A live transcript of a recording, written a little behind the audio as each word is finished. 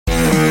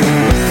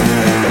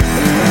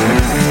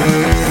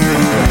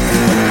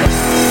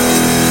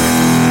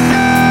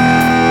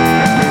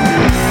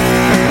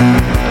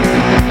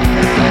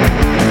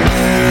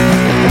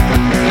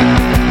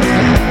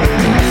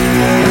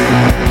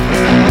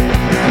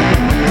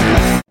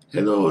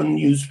Hello,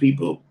 news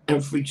people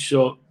and freak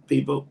show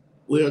people.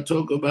 We are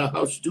talking about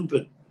how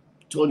stupid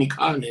Tony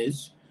Khan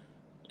is.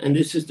 And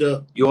this is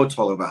the. You're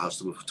talking about how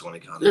stupid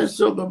Tony Khan is. Let's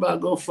talk about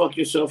go fuck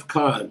yourself,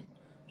 Khan.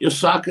 Your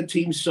soccer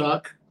team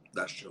suck.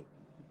 That's true.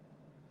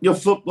 Your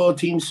football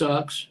team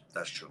sucks.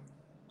 That's true.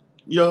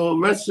 Your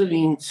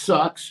wrestling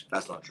sucks.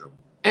 That's not true.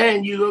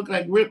 And you look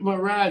like Rick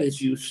Morales,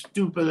 you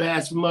stupid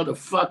ass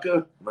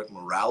motherfucker. Rick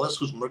Morales?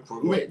 Who's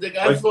Rick? The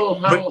guy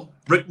from how?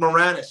 Rick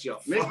Moranis, yo.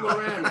 Rick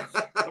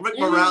Moranis. Rick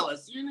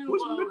Morales.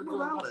 Who's Rick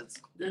Morales?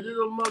 The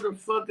little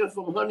motherfucker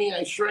from Honey,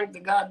 I Shrank the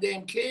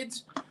Goddamn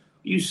Kids.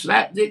 You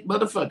slap dick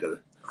motherfucker.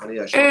 Honey,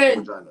 I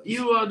Shrank the And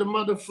you are the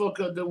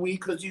motherfucker of the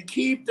week because you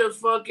keep the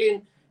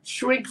fucking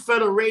Shrink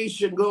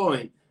Federation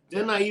going.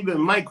 They're not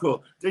even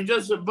micro. They're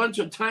just a bunch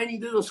of tiny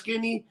little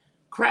skinny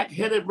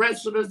crack-headed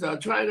wrestlers that are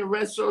trying to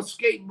wrestle,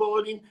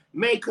 skateboarding,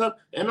 makeup,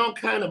 and all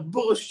kind of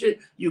bullshit.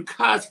 You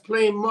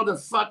cosplaying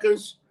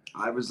motherfuckers.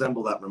 I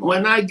resemble that remark.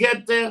 When I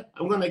get there,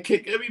 I'm going to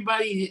kick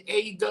everybody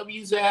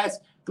AEW's ass.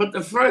 But the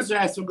first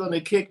ass I'm going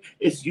to kick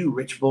is you,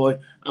 rich boy.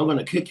 I'm going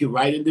to kick you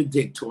right in the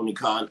dick, Tony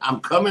Khan.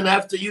 I'm coming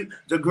after you,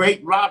 the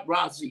great Rob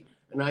Rossi.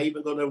 And I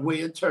even going to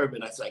wear a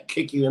turban. I said,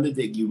 kick you in the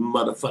dick, you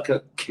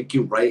motherfucker. Kick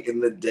you right in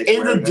the dick.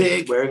 In the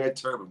dick. Wearing a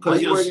turban.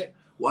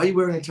 Why are you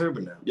wearing a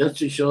turban now? Just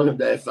to show him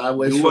that if I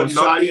was you from are not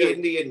Saudi, the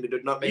Indian.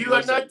 Did not make you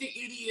are not the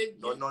idiot.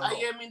 No.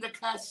 I am in the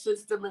caste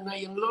system and I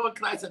am lower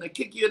class and I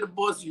kick you in the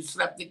balls, you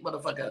slapdick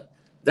motherfucker.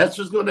 That's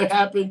what's going to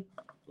happen.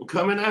 I'm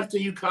coming after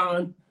you,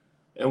 Khan,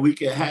 and we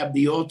can have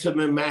the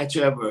ultimate match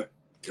ever.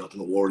 The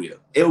Ultimate Warrior.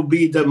 It will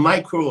be the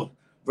micro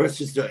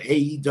versus the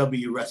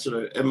AEW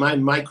wrestler, and my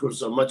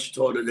micros are much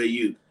taller than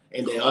you,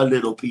 and they are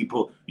little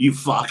people. You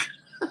fuck.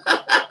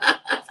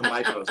 The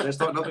micros. They're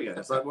starting up again.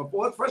 It's like,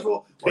 well, first of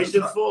all, why don't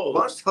you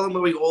tell them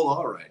where we all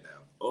are right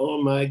now?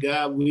 Oh my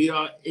God, we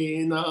are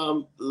in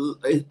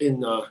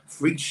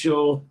freak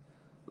show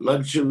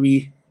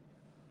luxury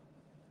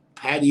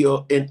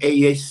patio in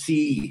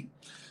ASC.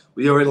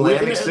 We are in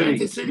Atlantic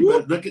City.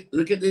 But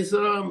look at this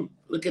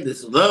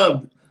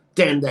love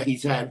den that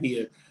he's had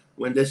here.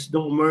 When there's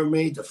no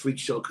mermaid, the freak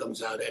show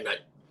comes out at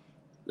night.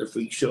 The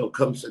freak show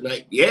comes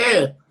tonight.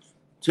 Yeah.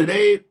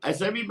 Today,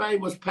 as everybody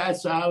was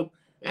passed out,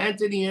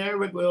 Anthony and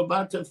Eric were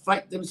about to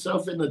fight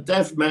themselves in a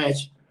death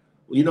match.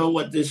 You know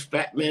what this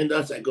fat man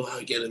does? I go out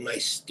and get a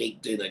nice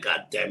steak dinner,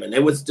 goddammit.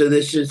 It was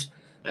delicious.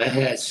 I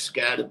had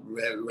scallop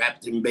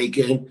wrapped in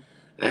bacon.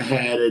 I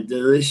had a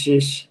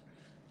delicious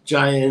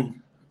giant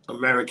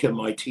American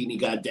martini,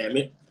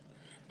 goddammit.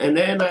 And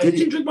then Did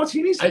you drink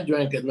martinis? I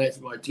drank a nice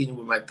martini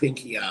with my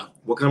pinky out.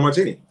 What kind of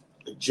martini?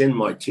 A gin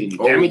martini.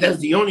 Oh. Damn it, that's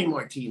the only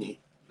martini.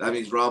 That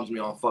means Rob's me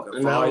on fucking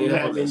And fire. now we're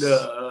having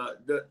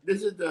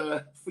this is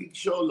the freak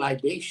show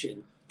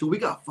libation. Dude, we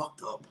got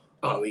fucked up.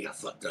 Oh, we got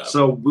fucked up.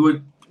 So we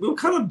were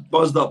kind of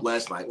buzzed up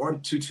last night. We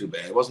weren't too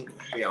bad. It wasn't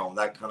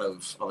that kind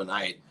of a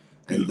night.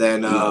 And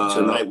then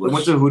tonight we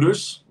went to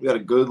Hooters. We had a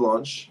good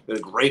lunch. We had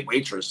a great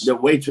waitress. The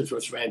waitress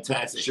was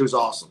fantastic. She was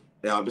awesome.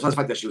 Besides the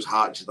fact that she was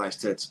hot and she had nice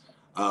tits,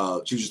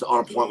 she was just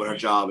on point with her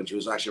job, and she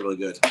was actually really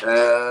good.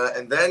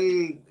 And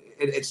then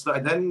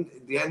then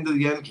the end of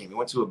the end came. We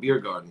went to a beer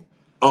garden.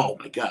 Oh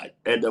my God!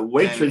 And the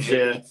waitress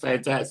there,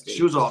 fantastic.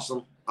 She was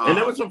awesome. And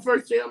that was her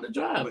first day on the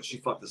job. But she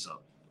fucked us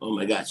up. Oh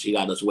my God! She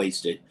got us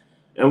wasted.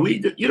 And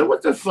you know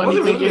what the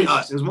funny thing is?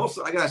 Us. It was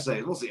mostly, I gotta say,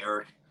 it was mostly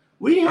Eric.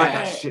 We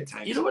had shit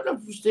tanks. You know what the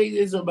thing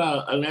is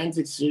about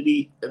Atlantic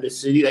City and the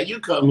city that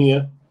you come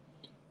here,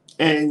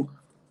 and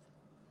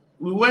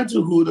we went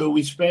to Hooters.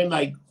 We spent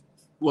like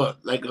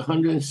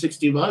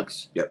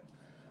 $160. Yep.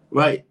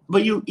 Right,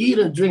 but you eat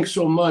and drink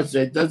so much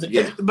that doesn't.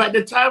 Yeah. By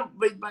the time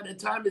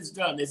it's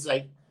done, it's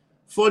like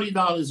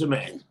 $40 a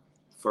man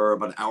for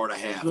about an hour and a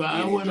half. For an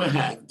hour and a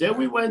half. Then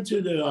we went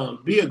to the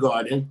beer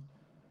garden,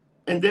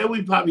 and then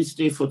we probably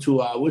stayed for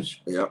 2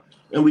 hours. Yep.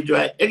 And we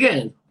drank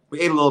again. We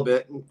ate a little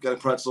bit, got a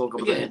pretzel, a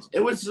couple things. It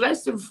was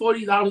less than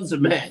 $40 a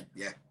man.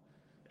 Yeah.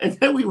 And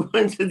then we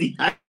went to the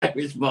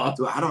Irish bar.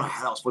 Dude, I don't know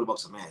how that was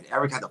 $40 a man.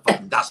 Eric had the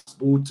fucking Das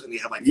Boot, and he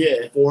had like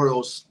 4 of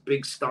those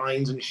big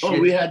steins and shit. Oh,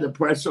 we had the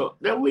pretzel.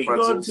 Then we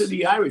go to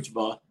the Irish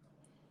bar.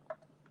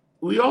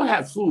 We all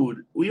had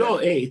food. We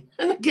all ate.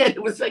 And again,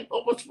 it was like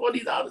almost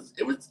 $40.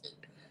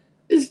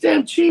 It's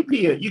damn cheap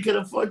here. You can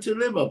afford to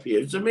live up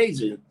here. It's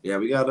amazing. Yeah,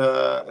 we got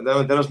and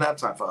then was nap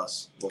time for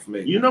us. Well, for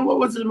me. You know what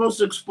was the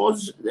most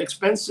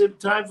expensive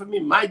time for me?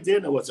 My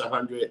dinner was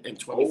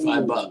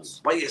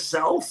 $125. By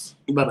yourself?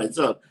 By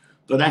myself.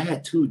 But I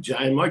had 2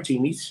 giant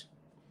martinis.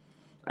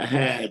 I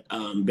had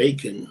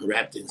bacon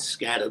wrapped in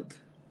scallop.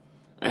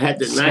 I had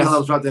the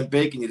scallops wrapped in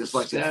bacon. You just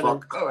like to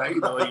fuck. All right,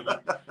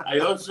 I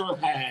also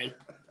had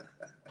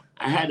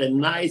a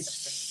nice,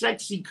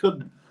 sexy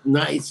cooked,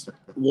 nice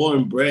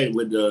warm bread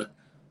with the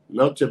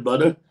melted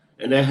butter,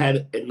 and I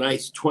had a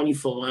nice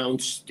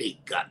 24-ounce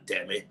steak. God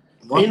damn it!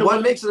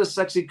 What makes it a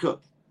sexy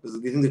cook? Do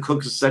you think the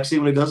cook is sexy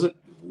when he does it?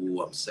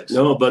 Ooh, I'm sexy.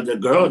 No, but the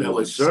girl that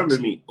was serving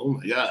me, oh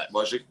my God,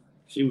 was she?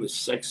 She was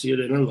sexier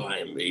than a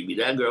lion, baby.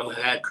 That girl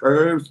had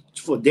curves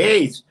for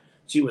days.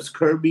 She was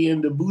curvy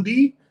in the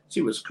booty.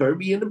 She was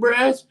curvy in the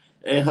breast.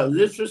 And her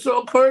lips were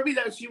so curvy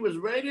that she was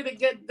ready to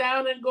get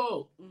down and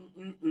go.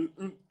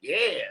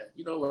 Yeah,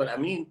 you know what I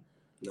mean?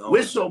 No,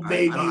 Whistle,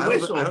 baby,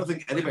 whistle. I don't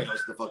think anybody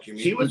knows what the fuck you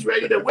mean. She was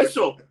ready to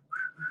whistle.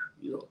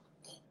 You know.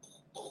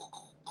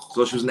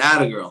 So she was an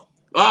Atta girl.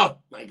 Oh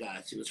my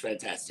God, she was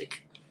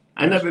fantastic.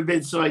 I never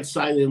been so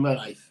excited in my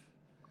life.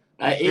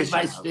 I ate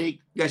my steak.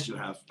 Yes, you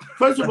have.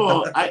 First of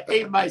all, I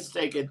ate my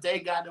steak, and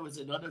thank God there was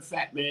another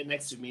fat man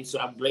next to me, so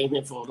I blame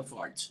him for all the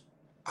farts.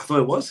 I thought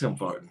it was him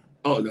farting.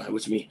 Oh no, it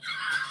was me.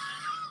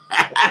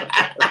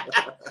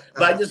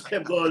 But I just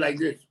kept going like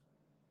this.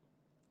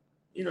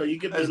 You know, you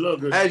give me a little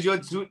bit. As you're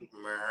tooting.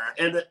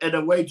 And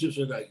the waitress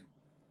was like,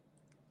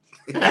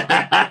 it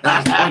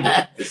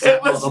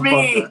was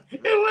me.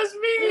 It was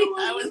me.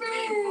 I was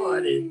being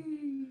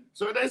farted.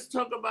 So let's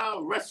talk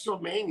about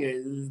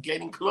WrestleMania. It's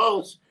getting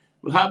close.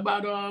 How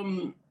about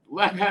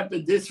what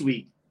happened this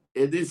week?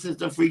 This is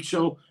the Freak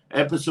Show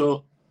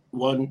episode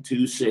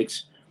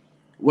 126.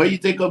 What do you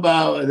think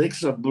about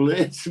Alexa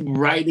Bliss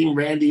writing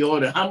Randy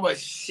Orton? How much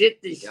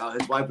shit this? Yeah,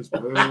 his wife was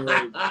burned.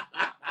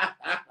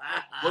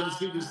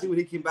 Did you see what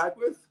he came back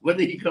with? What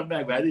did he come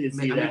back with? I didn't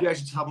see that. Maybe I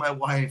should tell my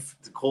wife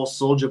to call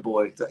Soldier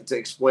Boy to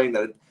explain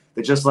that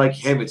just like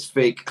him, it's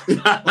fake.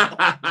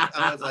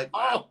 I was like,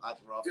 oh,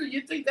 that's rough. Dude,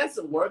 you think that's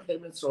a work,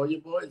 him and Soldier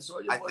Boy? And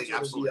Soldier Boy think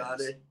absolutely.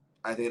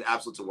 I think it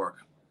absolutely to work.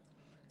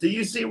 Do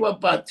you see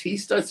what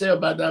Batista said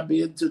about not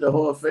being to the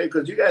Hall of Fame?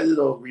 Because you guys did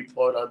a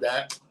report on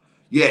that.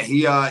 Yeah,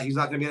 he's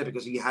not gonna be in it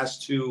because he has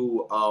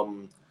to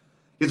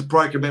he has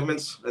prior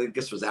commitments. I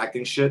guess for his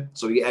acting shit.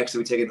 So he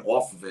actually taken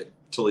off of it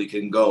till he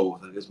can go.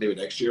 I guess maybe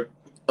next year.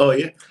 Oh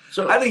yeah.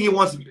 So I think he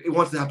wants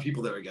to have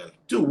people there again.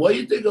 Dude, what do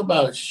you think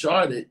about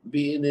Charlotte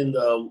being in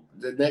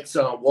the next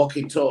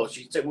Walking Tall?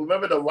 She said,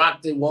 remember the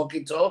Rock did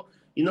Walking Tall?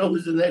 You know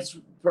who's the next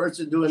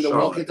person doing the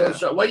Walking Tall?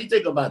 Yeah. What do you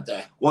think about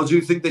that? Well, do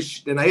you think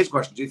that? Then I his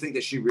question: do you think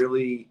that she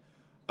really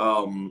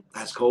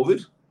has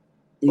COVID?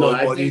 No,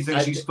 or do you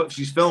think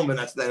she's filming?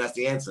 That's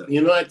the answer.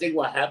 You know, I think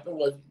what happened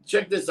was,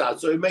 check this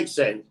out. So it makes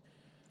sense.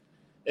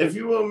 If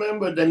you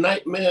remember, the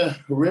Nightmare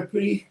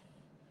Ripley,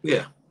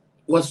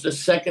 was the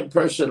second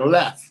person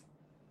left,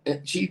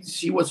 and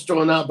she was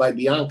thrown out by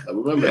Bianca.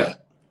 Remember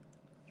that?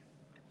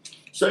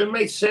 So it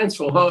makes sense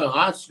for her and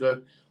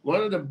Oscar. One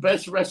of the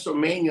best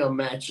WrestleMania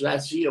match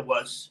last year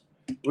was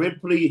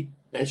Ripley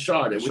and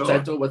Charlotte, which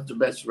I thought was the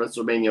best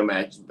WrestleMania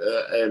match.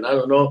 And I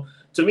don't know.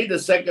 To me, the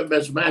second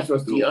best match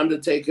was The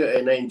Undertaker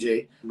and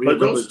NJ. But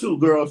those two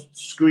girls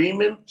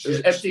screaming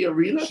at the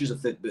arena. She's a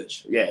thick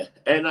bitch. Yeah.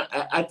 And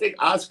I think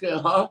Oscar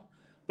and her.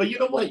 But you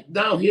know what?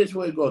 Now, here's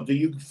where it goes. Do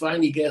you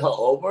finally get her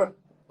over,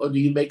 or do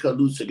you make her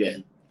lose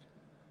again?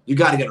 You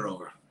got to get her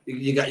over.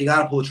 You got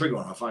to pull the trigger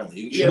on her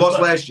finally. She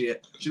lost last year.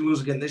 She lose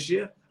again this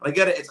year. I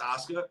get it. It's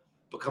Oscar.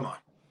 But come on.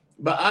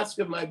 But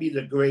Oscar might be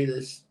the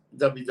greatest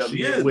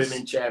WWE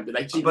women champion.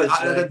 Like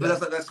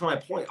that's kind of my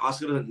point.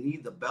 Oscar doesn't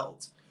need the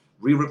belt.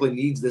 Rhea Ripley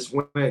needs this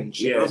win.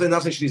 I'm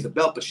not saying she needs the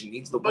belt, but she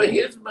needs the win. But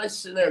here's my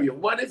scenario.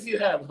 What if you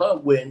have her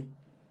win,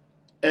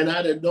 and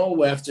out of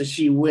nowhere, after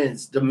she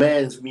wins, the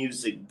man's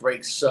music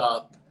breaks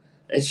up,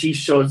 and she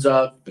shows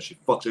up. And she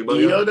fucks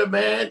everybody You're the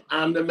man.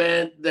 I'm the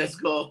man. Let's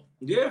go.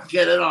 Yeah.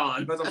 Get it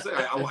on. That's what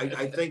I'm saying.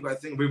 I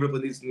think Rhea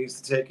Ripley needs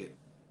to take it.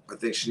 I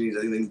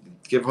think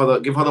give her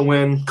the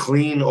win,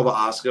 clean over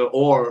Asuka,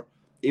 or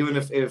even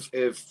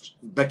if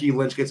Becky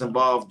Lynch gets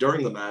involved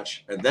during the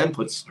match and then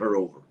puts her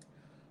over.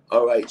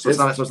 All right. So it's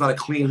not a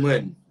clean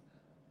win.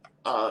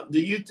 Do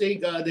you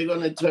think they're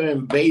gonna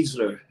turn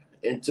Baszler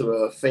into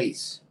a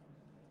face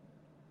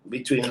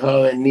between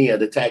her and Nia,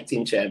 the tag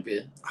team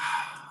champion?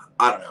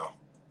 I don't know.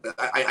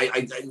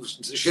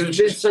 She's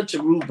been such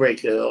a rule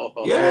breaker.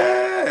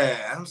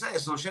 Yeah, I'm saying.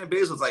 So Shayna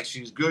Baszler's like,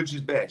 she's good,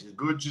 she's bad. She's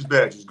good, she's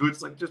bad. She's good.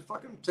 It's like, just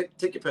fucking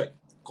take your pick.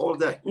 Call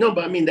it a day. No,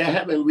 but I mean, they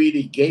haven't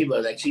really gave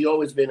her, like, she's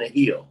always been a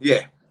heel.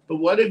 Yeah. But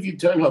what if you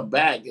turn her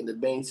back in the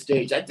main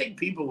stage? I think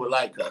people would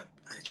like her.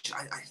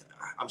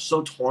 I'm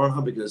so torn on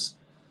her because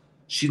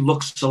she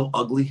looks so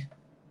ugly.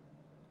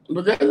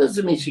 But that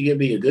doesn't mean she can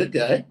be a good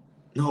guy.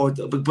 No,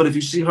 but if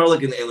you see her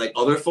like in like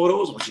other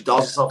photos when she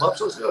dolls herself up,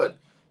 she's good.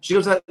 She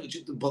goes out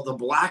the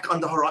black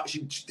under her eye.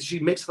 She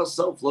makes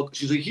herself look.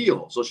 She's a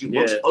heel, so she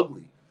looks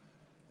ugly.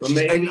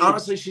 And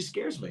honestly, she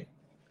scares me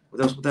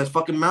with that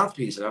fucking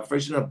mouthpiece. I'm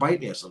afraid she's gonna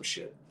bite me or some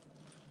shit.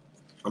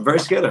 I'm very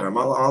scared of her. I'm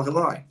not gonna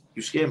lie.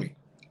 You scare me.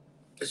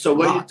 So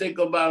what do you think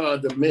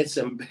about the Miz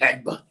and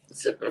Bad Bunny?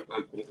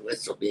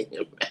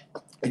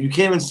 And you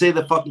can't even say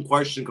the fucking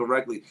question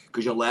correctly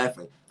because you're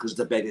laughing because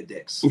the bag of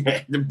dicks.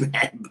 The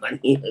Bad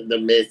Bunny and the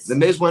Miz. The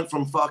Miz went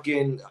from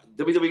fucking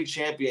WWE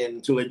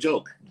champion to a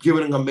joke,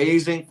 giving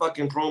amazing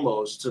fucking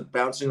promos to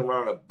bouncing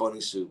around in a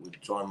bunny suit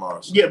with John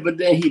Morrison. Yeah, but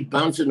then he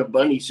bounced in a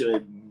bunny suit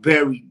and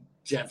buried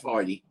Jeff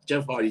Hardy.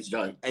 Jeff Hardy's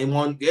done. And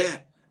one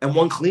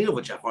cleaner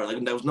with Jeff Hardy.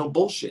 Like, there was no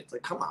bullshit. It's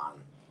like, come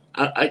on.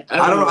 I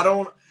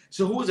don't.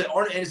 So who is it?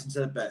 Arn Anderson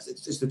said it best.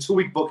 It's the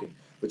 2-week booking.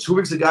 For 2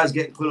 weeks, the guy's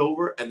getting put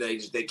over, and they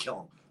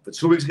kill him. For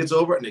 2 weeks, gets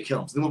over, and they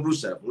kill him. So then with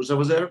Rusev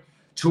was there.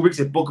 2 weeks,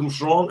 they book him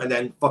strong, and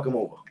then fuck him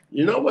over.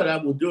 You know what I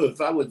would do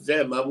if I was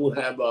them? I would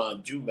have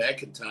Drew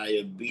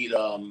McIntyre beat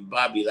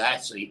Bobby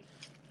Lashley,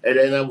 and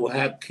then I will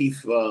have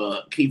Keith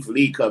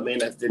Lee come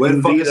in as the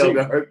new leader of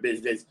the Hurt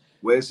Business.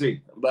 Where is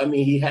he? But I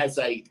mean, he has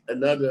like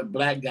another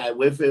black guy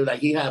with him. Like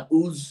he have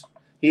Ooze.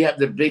 He have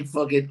the big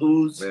fucking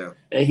Ooze. Yeah.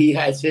 And he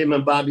has him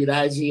and Bobby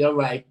Lashley. All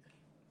right.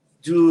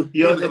 Drew,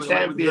 you're the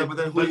champion.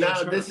 But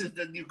now this is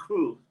the new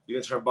crew. You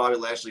gonna turn Bobby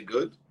Lashley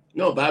good?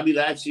 No, Bobby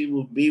Lashley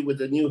will be with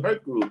the new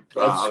Hurt group.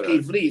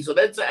 Keith Lee. So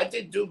I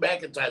think Drew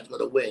McIntyre is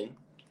gonna win.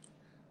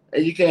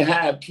 And you can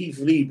have Keith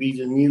Lee be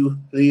the new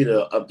leader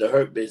of the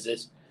Hurt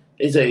Business.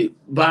 They say,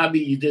 Bobby,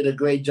 you did a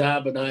great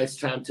job, but now it's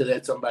time to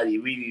let somebody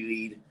really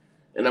lead.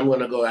 And I'm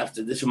gonna go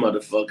after this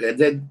motherfucker. And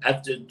then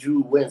after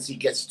Drew wins, he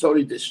gets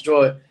totally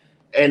destroyed.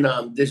 And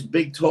this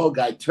big tall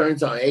guy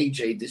turns on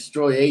AJ,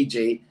 destroy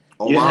AJ.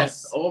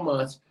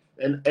 Almost.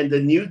 And the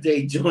New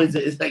Day joins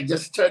it. It's like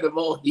just turn them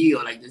all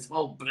heel, like this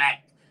whole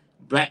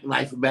Black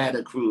Lives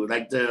Matter crew,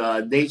 like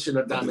the Nation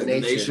of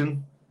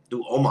Domination.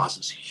 Dude, Omos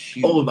is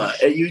huge.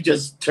 Omos, and you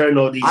just turn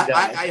all these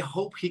guys. I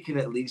hope he can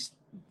at least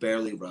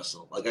barely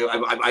wrestle. Like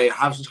I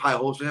have such high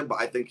hopes for him,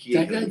 but I think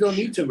that guy don't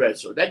need to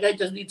wrestle. That guy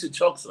just needs to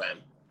choke slam.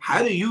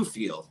 How do you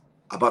feel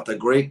about the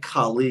great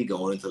Khali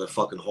going into the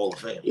fucking Hall of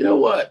Fame? You know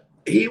what?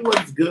 He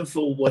was good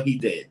for what he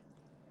did.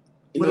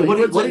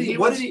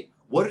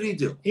 What did he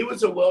do? He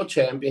was a world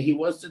champion. He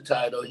won the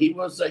title. He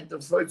was like the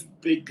first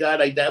big guy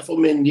like that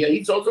from India.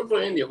 He's also from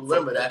India.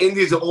 Remember that?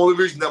 India's the only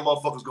reason that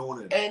motherfucker's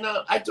going in. And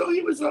I thought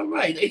he was all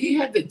right. He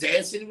had the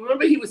dancing.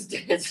 Remember he was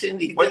dancing?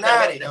 He did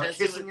that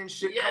kissing and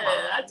shit. Yeah,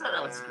 I thought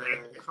that was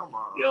great. Come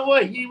on. You know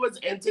what? He was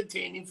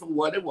entertaining for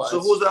what it was. So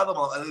who's the other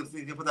one?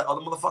 You put that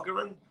other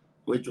motherfucker in?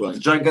 Which one?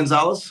 Giant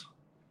Gonzalez?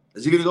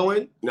 Is he going to go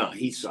in? No,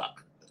 he sucked.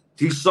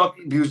 He sucked.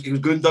 He was good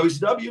in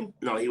WCW.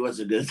 No, he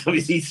wasn't good.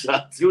 He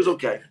sucked. He was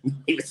okay.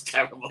 He was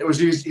terrible. He was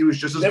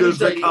just as good as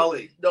Great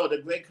Khali. No, the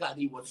Great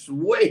Khali was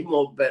way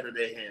more better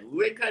than him.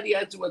 Great Khali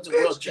had to was a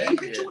world champion.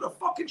 He hit you with a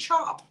fucking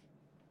chop.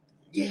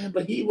 Yeah,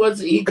 but he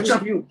wasn't. He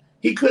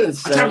couldn't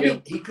sell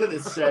it. He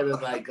couldn't sell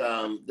it like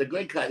the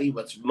Great Khali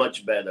was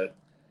much better.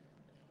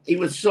 He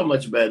was so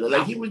much better.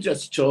 Like he would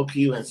just choke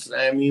you and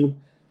slam you.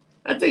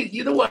 I think,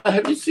 you know what,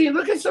 have you seen,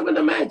 look at some of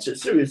the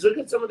matches, serious, look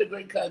at some of the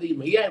Great Khali.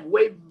 He had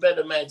way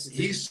better matches.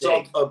 He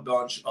sucked a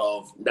bunch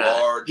of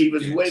large he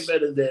was way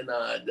better than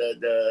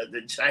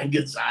the Giant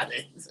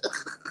Gonzalez.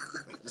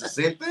 It's the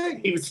same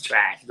thing. He was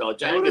trash. No,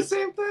 Giant the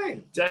same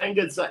thing. Giant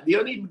Gonzalez, the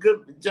only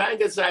good, Giant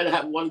Gonzalez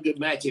had one good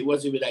match. It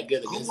wasn't even that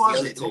good against the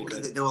Undertaker.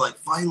 They were like,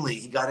 finally,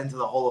 he got into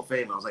the Hall of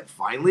Fame. I was like,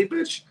 finally,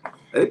 bitch?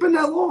 It ain't been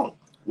that long.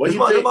 What do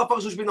you think? The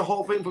motherfuckers who should be in the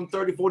Hall of Fame from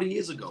 30, 40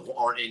 years ago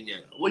aren't in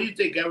yet. What do you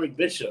think, Eric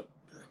Bishop?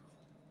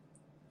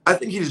 I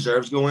think he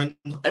deserves going.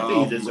 I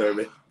think he deserves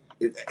it.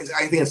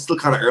 I think it's still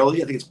kind of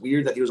early. I think it's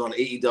weird that he was on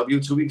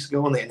AEW 2 weeks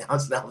ago and they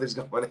announced now he's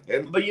going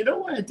in. But you know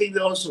what I think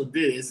they also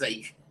did is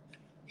like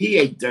he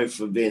ate dirt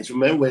for Vince.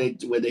 Remember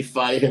when they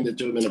fired him to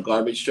throw him in a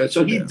garbage truck?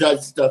 So he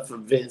does stuff for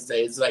Vince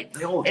that it's like.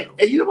 And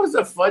you know what's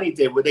the funny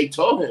thing? When they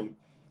told him,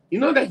 you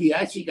know that he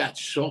actually got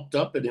choked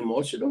up and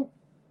emotional.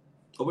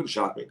 That wouldn't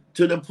shock me.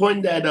 To the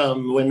point that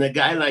when a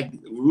guy like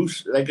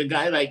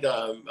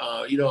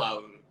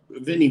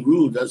Vinny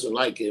Rude doesn't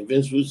like it.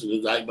 Vince Russo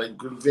doesn't like it.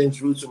 But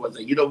Vince Russo was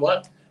like, you know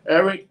what,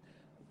 Eric?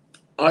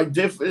 Our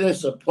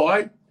difference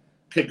apart,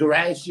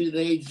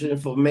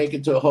 congratulations for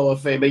making to a Hall of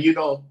Fame. But you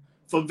know,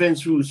 for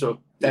Vince Russo,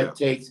 that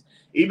takes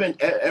even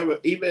fucking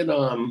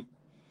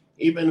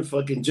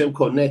Jim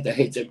Cornette that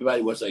hates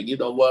everybody was like, you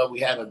know what, we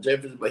have a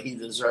difference, but he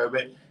deserves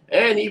it.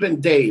 And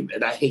even Dave,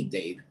 and I hate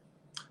Dave.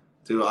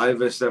 Dude, I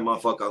miss that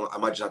motherfucker. I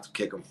might just have to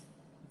kick him.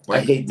 I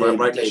hate Dave.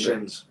 Right in the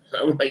shins.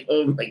 I'm like,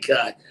 oh my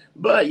God.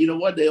 But you know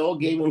what? They all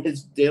gave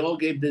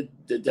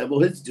the devil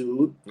his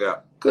due. Yeah.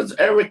 Because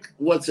Eric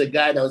was a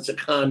guy that was a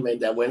con man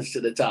that went to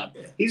the top.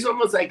 Yeah. He's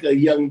almost like a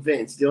young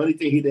Vince. The only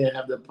thing he didn't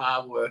have the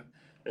power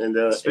and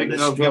the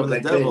Speaking of the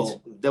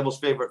devil, devil's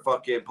favorite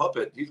fucking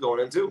puppet, he's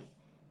going in too.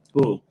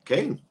 Who?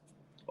 Kane.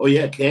 Oh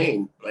yeah,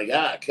 Kane.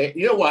 Kane.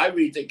 You know why I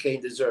really think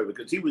Kane deserved it?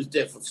 Because he was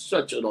there for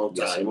such a long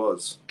time. Yes, he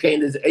was.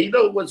 Kane is. You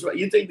know what's right?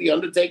 You think the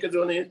Undertaker's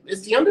on in?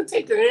 Is the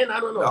Undertaker in? I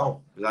don't know.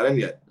 No, he's not in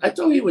yet. I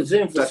thought he was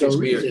in for some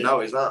reason. No,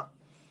 he's not.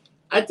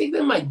 I think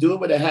they might do it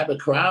with a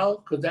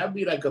crowd because that'd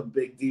be like a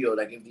big deal.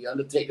 Like if the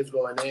Undertaker's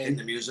going in,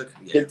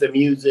 hit the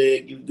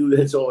music, you do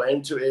his whole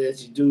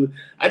entrance.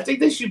 I think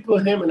they should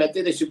put him, and I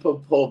think they should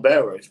put Paul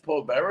Bearer. Is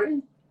Paul Bearer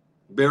in?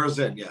 Bearer's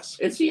in, yes.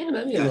 Is he in?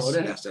 I didn't know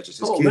that. Yes, that's just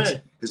his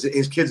kids.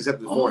 His kids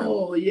accepted for him.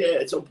 Oh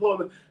yeah,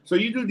 so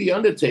you do the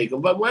Undertaker,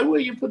 but why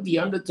would you put the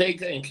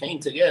Undertaker and Kane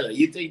together?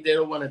 You think they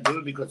don't want to do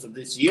it because of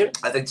this year?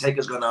 I think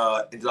Taker's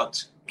gonna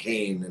induct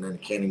Kane, and then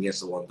Kane gets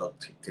the one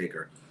induct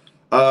Taker.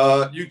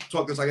 You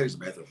talk this. I gotta use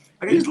the bathroom.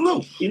 I gotta use the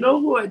loo. You know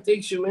who I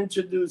think should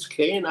introduce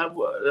Kane? I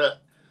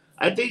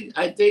think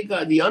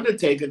the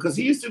Undertaker, because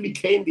he used to be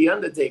Kane the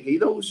Undertaker. You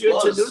know who should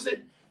introduce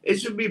it? It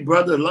should be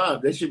Brother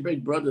Love. They should bring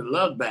Brother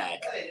Love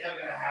back. That ain't never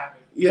gonna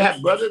happen. You have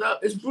Brother Love.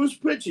 It's Bruce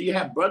Pritchard. You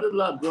have Brother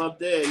Love go up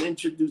there and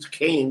introduce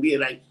Kane. Be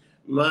like,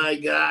 my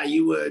God,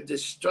 you were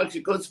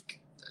destruction. Because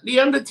The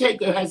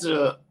Undertaker has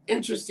a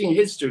interesting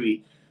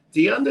history.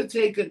 The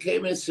Undertaker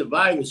came in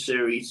Survivor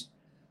Series,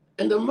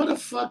 and the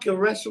motherfucker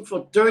wrestled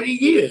for 30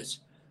 years.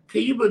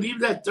 Can you believe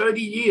that?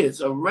 30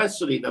 years of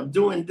wrestling. I'm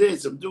doing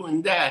this, I'm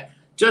doing that.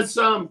 Just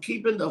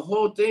keeping the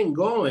whole thing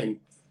going.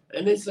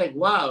 And it's like,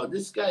 wow,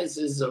 this guy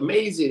is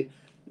amazing.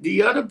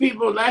 The other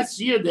people last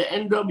year, the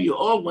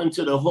NWO went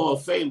to the Hall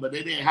of Fame, but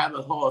they didn't have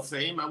a Hall of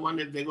Fame. I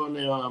wonder if they're going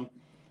to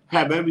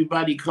have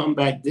everybody come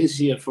back this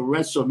year for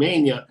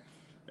WrestleMania.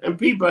 And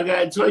people, I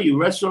got to tell you,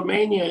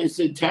 WrestleMania is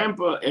in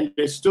Tampa, and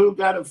they still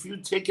got a few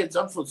tickets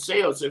up for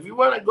sale. So if you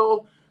want to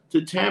go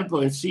to Tampa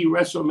and see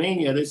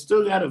WrestleMania, they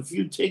still got a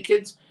few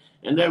tickets,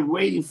 and they're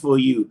waiting for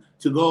you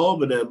to go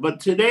over there.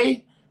 But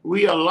today,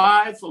 we are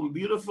live from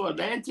beautiful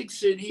Atlantic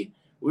City.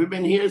 We've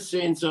been here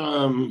since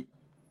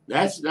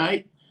last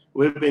night.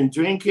 We've been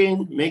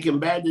drinking, making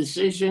bad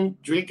decisions,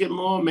 drinking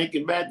more,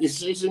 making bad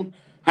decisions.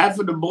 Half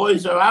of the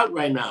boys are out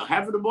right now.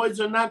 Half of the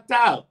boys are knocked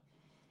out.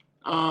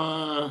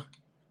 I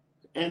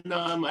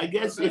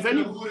guess if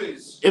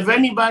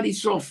anybody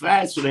saw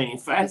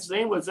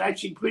Fastlane was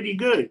actually pretty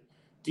good.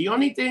 The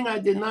only thing I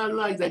did not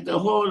like, like the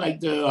whole, like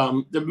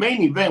the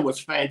main event was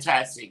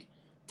fantastic.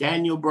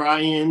 Daniel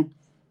Bryan,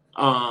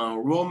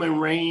 Roman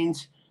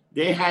Reigns,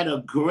 they had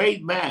a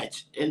great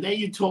match. And then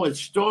you told a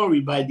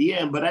story by the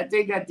end. But I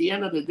think at the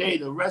end of the day,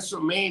 the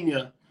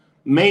WrestleMania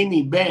main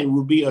event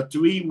will be a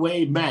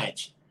 3-way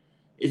match.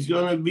 It's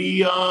going to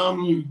be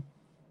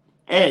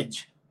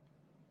Edge,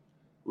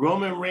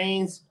 Roman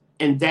Reigns,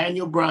 and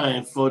Daniel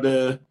Bryan for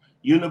the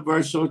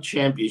Universal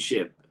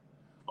Championship.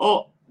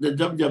 Oh, the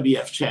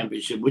WWF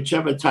Championship,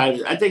 whichever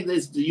title. I think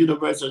this is the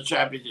Universal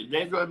Championship.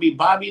 There's going to be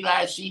Bobby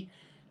Lashley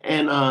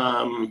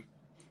and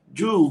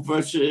Drew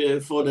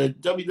versus for the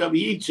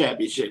WWE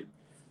Championship.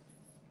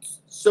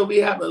 So we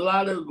have a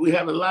lot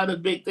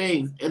of big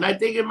things, and I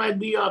think it might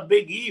be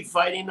Big E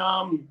fighting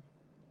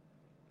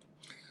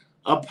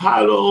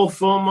Apollo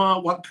from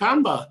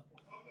Wakanda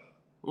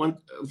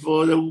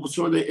for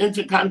the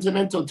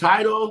Intercontinental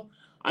title.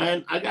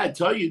 And I gotta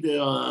tell you,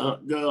 the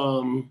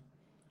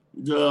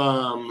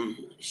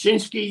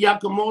Shinsuke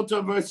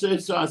Yamamoto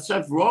versus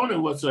Seth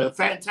Rollins was a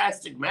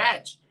fantastic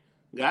match.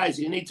 Guys,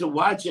 you need to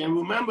watch it. And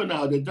remember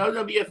now, the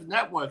WWF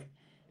Network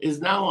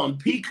is now on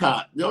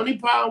Peacock. The only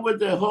problem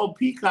with the whole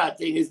Peacock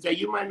thing is that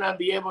you might not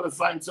be able to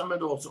find some of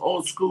those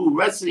old school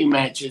wrestling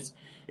matches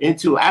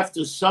into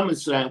after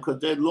SummerSlam because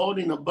they're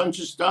loading a bunch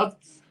of stuff.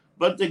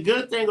 But the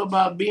good thing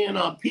about being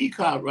on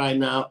Peacock right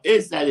now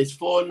is that it's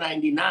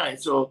 $4.99.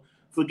 So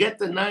forget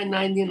the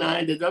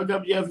 $9.99. The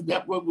WWF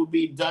Network will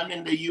be done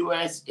in the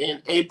U.S.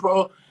 in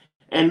April.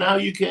 And now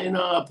you can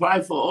apply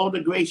for all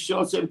the great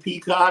shows in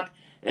Peacock.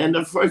 And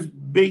the first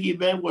big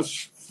event was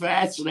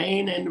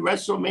Fastlane, and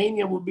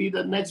WrestleMania will be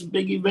the next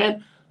big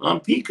event on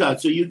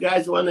Peacock. So you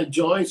guys want to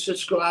join,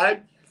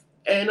 subscribe,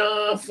 and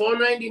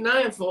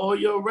 $4.99 for all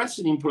your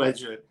wrestling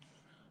pleasure.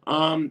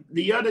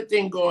 The other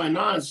thing going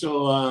on,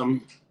 so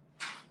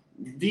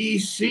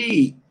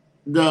DC,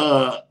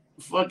 the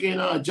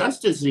fucking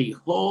Justice League,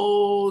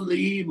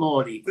 holy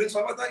moly. We didn't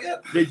talk about that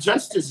yet? The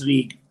Justice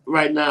League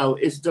right now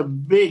is the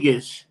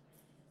biggest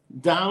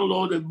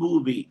downloaded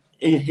movie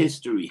in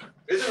history.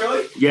 Is it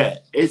really? Yeah,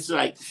 it's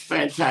like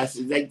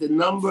fantastic. Like the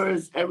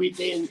numbers,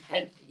 everything.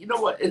 And you know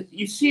what?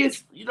 You see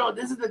it,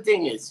 this is the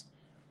thing is,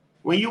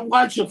 when you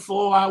watch a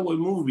 4-hour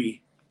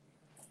movie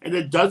and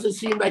it doesn't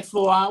seem like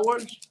 4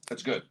 hours,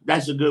 that's good.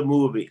 That's a good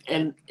movie.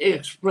 And it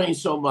explains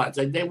so much.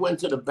 Like they went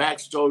to the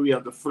backstory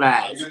of the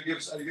Flash. Are you going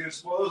to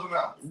spoil those or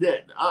not?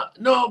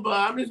 No, but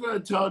I'm just going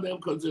to tell them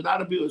because a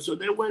lot of people, so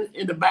they went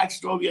in the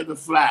backstory of the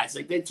Flash.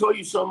 Like they told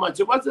you so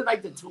much. It wasn't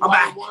like the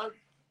 2-hour one.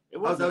 It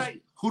wasn't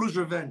like Hooters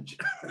Revenge.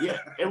 Yeah,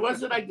 it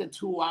wasn't like the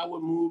 2-hour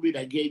movie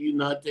that gave you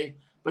nothing,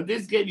 but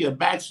this gave you a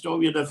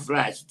backstory of the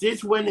Flash.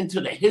 This went into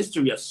the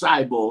history of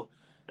Cyborg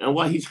and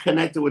what he's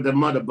connected with the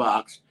Mother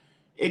Box.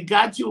 It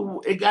got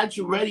you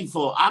ready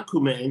for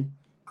Aquaman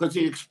because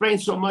he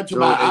explained so much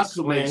about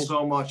Aquaman.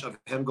 So much of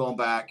him going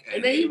back,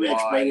 and they even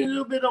explained a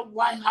little bit of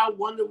how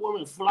Wonder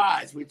Woman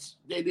flies, which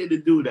they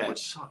didn't do that,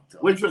 which sucked,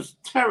 which was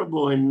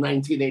terrible in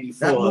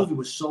 1984. That movie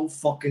was so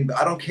fucking bad.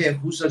 I don't care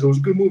who says it was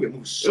a good movie. It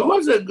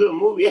was a good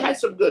movie. It had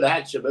some good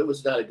action, but it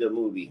was not a good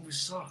movie. It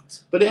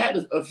sucked. But it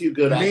had a few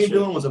good action. The main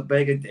villain was a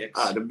bag of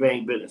dicks. The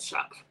main villain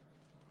sucked.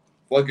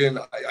 Fucking,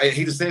 I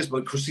hate to say this,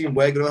 but Christine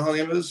Wagner, her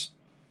name is.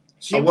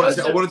 I wanted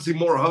to see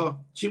more of her.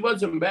 She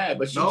wasn't bad,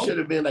 but she should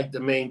have been like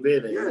the main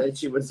villain. Yeah. And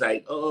she was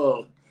like,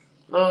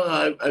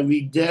 I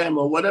read them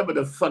or whatever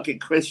the fucking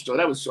crystal.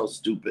 That was so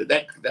stupid.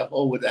 That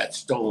whole with that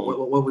stone.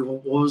 What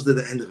was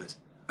the end of it?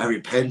 I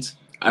repent.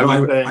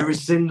 I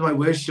rescind my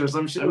wish or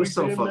some shit. It was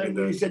so fucking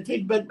good. He said,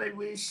 take back my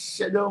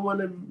wish. I don't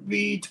want to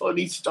be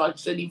Tony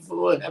Stark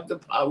anymore and have the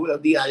power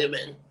of the Iron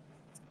Man.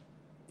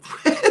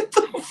 Where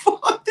the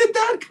fuck did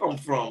that come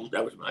from?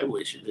 That was my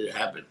wish. It didn't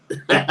happen.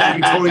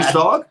 Tony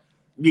Stark?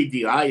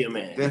 The Iron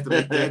Man. They have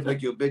to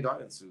make you a big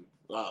iron suit.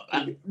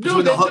 Dude, they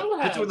do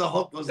have. Between the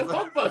Hulkbuster. The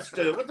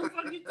Hulkbuster. What the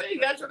fuck you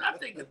think? That's what I'm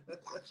thinking.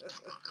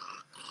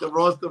 The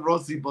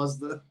Rossi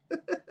Buster.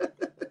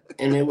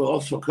 And they will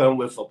also come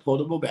with a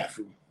portable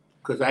bathroom.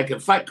 because I can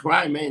fight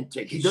crime and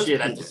take shit pee.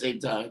 at the same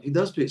time. He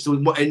does pee. So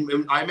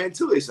and Iron Man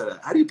 2, they said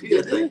that. How do you pee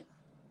that thing?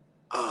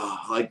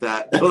 Like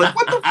that. They're like,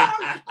 what the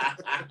fuck?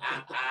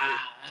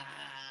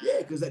 Yeah,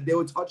 because they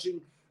were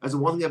touching. That's the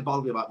one thing that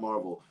bothered me about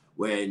Marvel.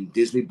 When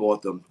Disney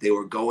bought them, they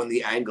were going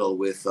the angle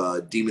with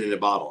Demon in a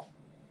Bottle.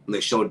 And they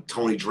showed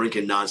Tony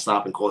drinking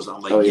nonstop and causing.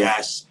 I'm like,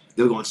 yes.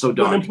 They were going so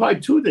dark. But in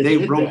part 2, they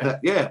wrote that.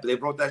 Yeah, but they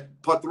wrote that.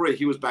 Part 3,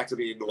 he was back to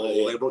being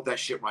normal. They wrote that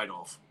shit right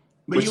off.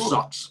 But which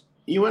sucks.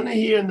 You want to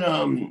hear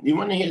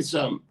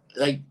some,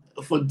 like,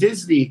 for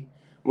Disney,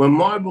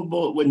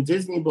 when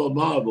Disney bought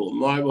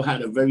Marvel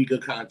had a very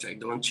good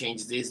contract. Don't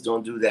change this,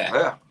 don't do that.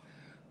 Yeah.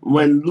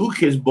 When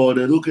Lucas bought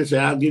it, Lucas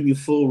said, I'll give you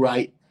full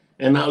right.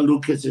 And now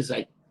Lucas is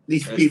like,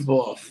 these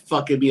people are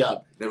fucking me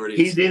up.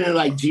 He didn't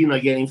like Gina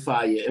getting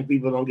fired, and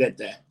people don't get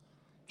that.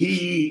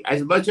 He,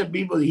 as much of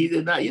people, he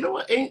did not. You know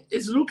what?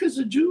 Is Lucas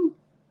a Jew?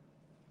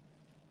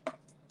 I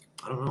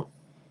don't know.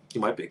 He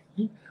might be.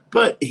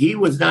 But he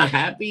was not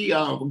happy.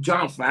 Jon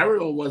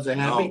Favreau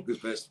wasn't happy. No, he was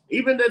pissed.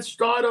 Even the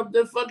start of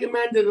the fucking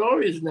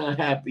Mandalorian is not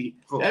happy.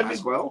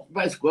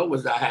 Pasquale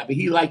was not happy.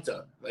 He liked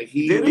her. Like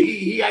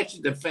he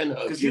actually defended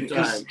her a few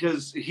times.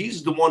 Because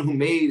he's the one who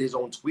made his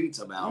own tweets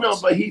about. No,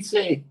 but he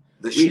said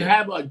we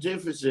have our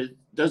differences.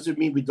 Doesn't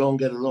mean we don't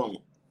get along.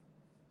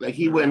 Like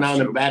he went out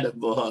and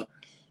battled for her,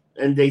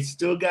 and they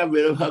still got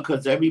rid of her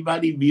because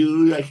everybody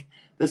viewed like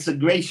that's a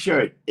great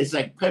shirt. It's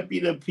like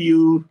Pepe Le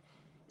Pew.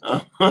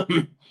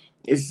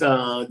 It's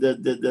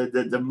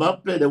the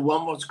Muppet, the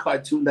one most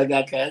cartoon that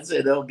got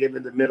canceled. They'll give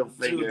it the middle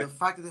finger. Dude, the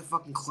fact that they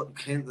fucking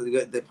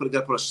they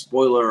gotta put a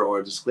spoiler or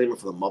a disclaimer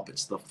for the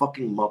Muppets. The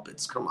fucking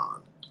Muppets. Come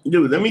on,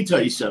 dude. Let me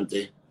tell you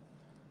something.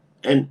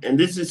 And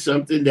this is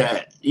something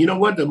that you know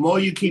what? The more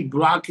you keep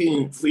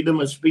blocking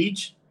freedom of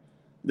speech,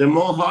 the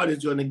more hard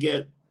it's going to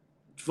get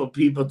for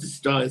people to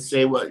start and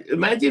say, "Well,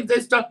 imagine if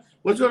they start.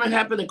 What's going to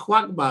happen to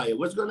Quagmire?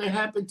 What's going to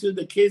happen to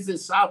the kids in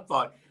South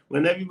Park?"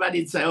 When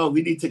everybody say, "Oh,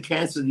 we need to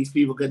cancel these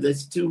people because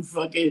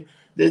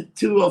they're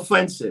too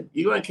offensive."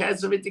 You're gonna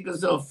cancel it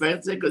because they're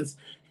offensive because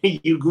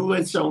you grew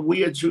in some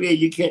weird tree. And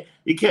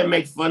you can't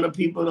make fun of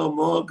people no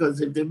more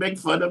because if they make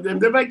fun of them,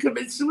 they might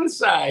commit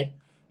suicide.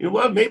 You know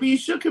what? Maybe you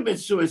should commit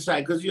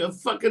suicide because you're a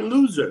fucking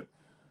loser.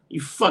 You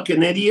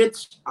fucking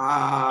idiots.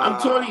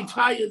 I'm totally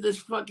tired of this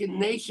fucking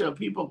nation of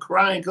people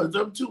crying because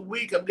I'm too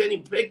weak. I'm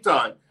getting picked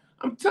on.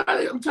 I'm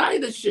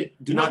tired of shit.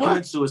 Do not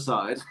commit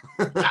suicide.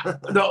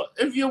 No,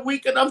 if you're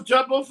weak enough,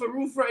 jump off a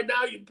roof right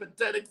now, you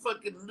pathetic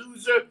fucking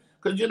loser.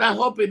 Because you're not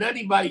helping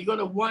anybody. You're going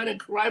to whine and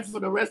cry for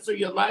the rest of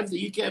your life that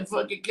you can't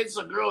fucking kiss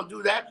a girl,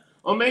 do that.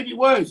 Or maybe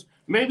worse.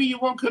 Maybe you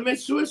won't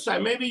commit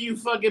suicide. Maybe you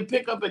fucking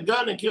pick up a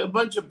gun and kill a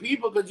bunch of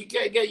people because you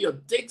can't get your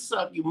dick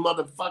sucked, you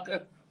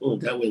motherfucker. Oh,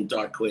 that went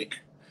dark quick.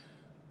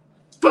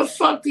 But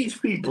fuck these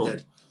people.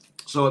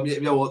 So yeah,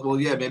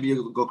 yeah, maybe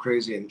you go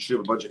crazy and shoot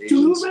a bunch of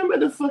Asians. Do you remember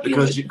the fucking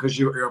because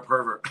you're a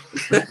pervert?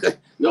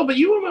 No, but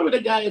you remember the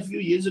guy a few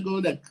years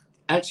ago that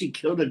actually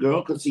killed a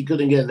girl because he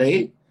couldn't get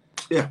laid?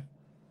 Yeah,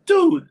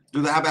 dude.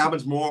 That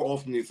happens more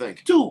often than you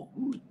think. Dude,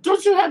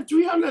 don't you have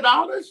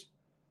 $300?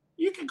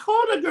 You can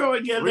call the girl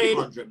and get laid.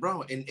 $300,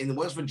 bro. In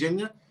West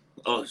Virginia.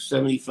 Oh,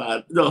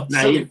 75. No,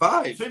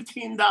 75.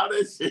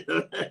 $15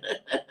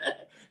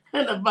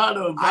 and a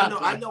bottle of vodka.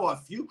 I know a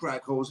few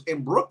crack holes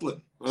in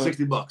Brooklyn.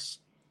 $60.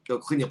 They'll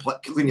clean your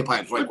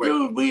pipes right quick.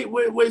 Dude,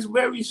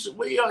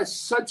 we are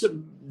such a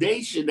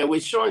nation that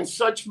we're showing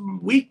such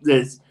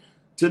weakness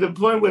to the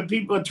point where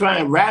people are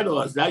trying to rattle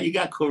us. Now you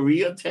got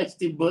Korea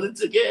testing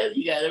bullets again.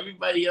 You got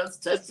everybody else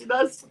testing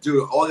us.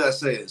 Dude, all I gotta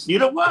say is, you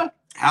know what?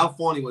 How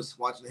funny was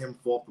watching him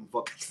fall from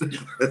fucking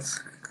stairs.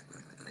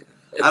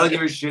 I don't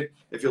give a shit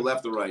if you're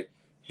left or right.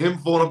 Him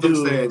falling up the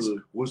stairs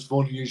was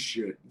funny as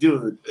shit.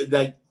 Dude,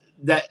 that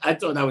I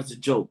thought that was a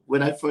joke.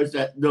 When I first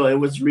no, it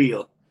was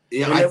real.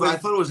 Yeah, I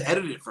thought it was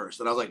edited first,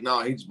 and I was like,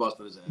 no, he just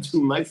busted his ass.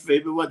 Dude, my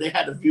favorite one, they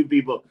had a few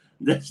people.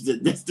 That's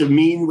the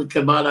meme with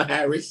Kamala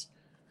Harris.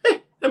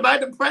 Am I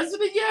the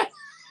president yet?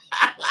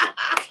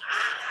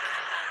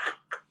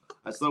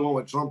 I saw one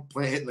with Trump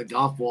hitting the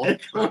golf ball.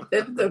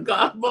 Hitting the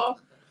golf ball.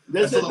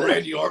 That's the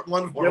Randy Orton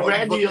one. The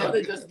Randy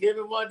Orton just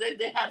giving one.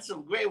 They had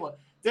some great one.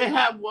 They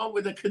have one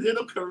with a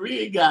little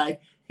Korean guy.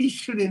 He's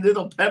shooting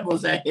little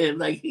pebbles at him.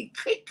 Like he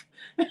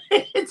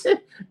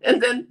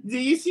and then do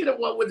you see the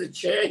one with the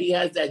chair? He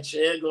has that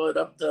chair going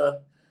up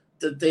the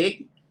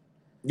thing.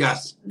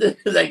 Yes.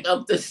 Like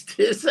up the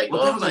stairs. Like,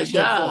 oh my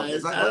God.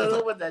 I don't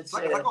know what that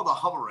chair is. It's like all the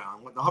hover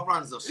round. The hover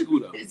round is a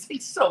scooter.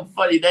 It's so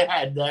funny they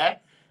had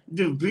that.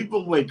 Dude,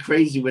 people went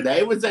crazy with that.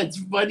 It was as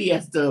funny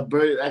as the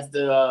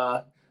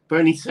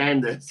Bernie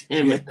Sanders.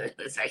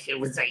 It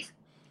was like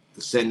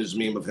the Sanders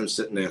meme of him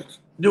sitting there.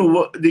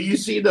 Dude, do you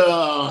see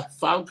the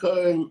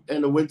Falcon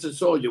and the Winter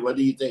Soldier? What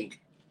do you think?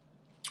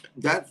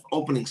 That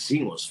opening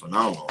scene was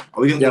phenomenal.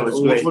 Are we gonna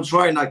we'll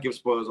try and not give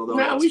spoilers,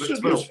 although we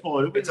should give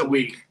spoilers. It's a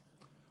week.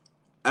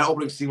 That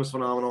opening scene was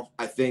phenomenal.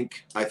 I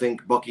think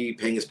Bucky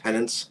paying his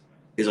penance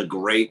is a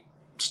great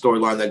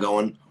storyline they're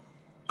going.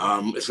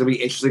 It's gonna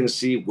be interesting to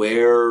see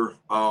where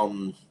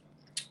Zemo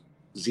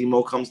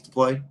comes to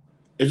play.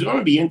 It's going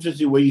to be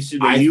interesting where you see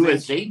the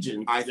U.S.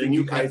 agent. I think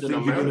you're going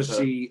to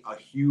see a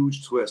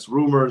huge twist.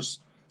 Rumors.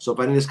 So if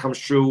any of this comes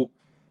true,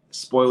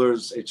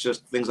 spoilers. It's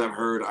just things I've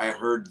heard. I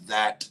heard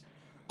that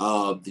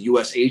the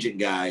U.S. agent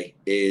guy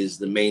is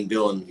the main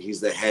villain.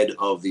 He's the head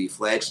of the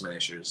Flag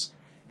Smashers,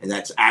 and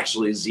that's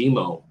actually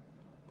Zemo,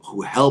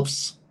 who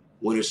helps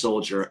Winter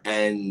Soldier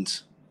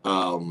and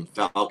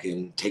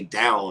Falcon take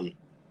down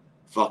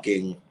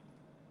fucking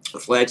the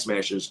Flag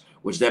Smashers,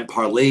 which then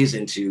parlays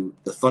into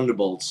the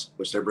Thunderbolts,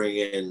 which they're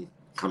bringing in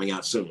coming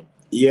out soon.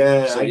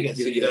 Yeah, so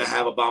you're gonna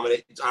have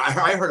Abomination. I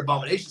heard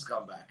Abomination's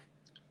come back,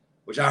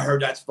 which I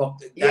heard that's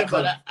fucked.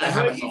 I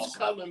heard he's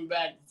coming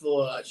back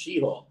for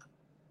She-Hulk.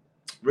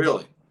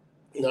 Really?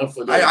 Not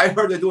for I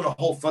heard they're doing a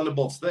whole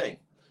Thunderbolts thing.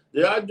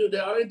 They are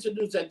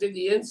introduced. I think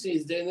the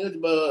NC's doing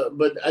it,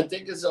 but I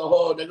think it's a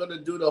whole. They're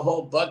gonna do the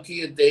whole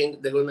Bucky thing.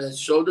 They're gonna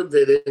show the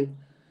villain,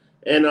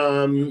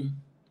 and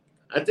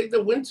I think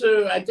the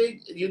Winter. I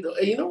think you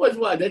know what's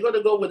what they're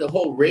gonna go with the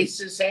whole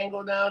racist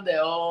angle now.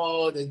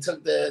 They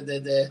took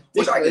the.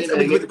 Which I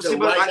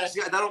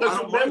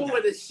don't remember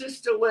when his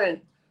sister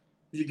went.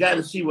 You got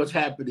to see what's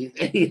happening,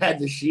 and he had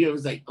the shield. It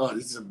was like, oh,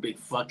 this is a big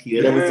fuck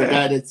here. There was the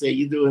guy that said,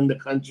 "You doing the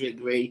country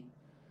great."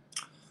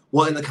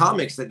 Well, in the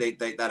comics that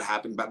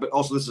happened, but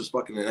also this is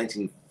fucking in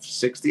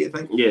 1960, I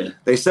think. Yeah.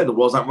 They said the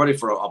world's not ready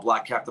for a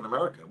black Captain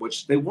America,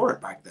 which they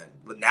weren't back then.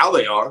 But now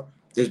they are.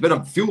 There's been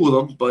a few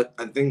of them, but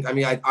I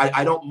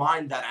don't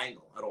mind that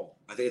angle at all.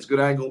 I think it's a good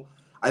angle.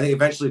 I think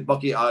eventually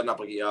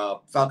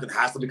Falcon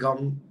has to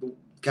become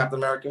Captain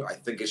America. I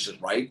think it's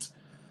just right.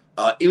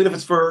 Even if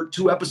it's for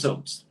 2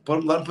 episodes, let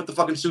him put the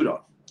fucking suit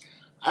on.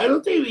 I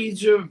don't think he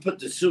should put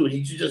the suit.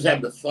 He should just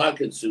have the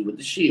Falcon suit with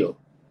the shield.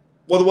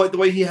 Well, the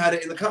way he had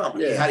it in the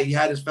comic, he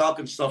had his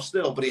Falcon stuff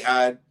still, but he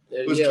had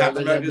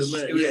Captain America's.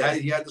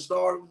 He had the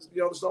star,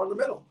 the star in the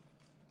middle.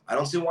 I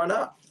don't see why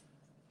not.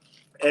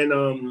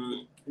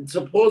 And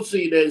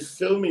supposedly there's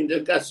filming.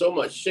 They've got so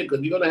much shit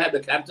because you're gonna have the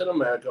Captain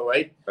America,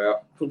 right? Yeah.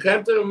 For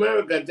Captain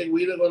America, I think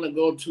we're either gonna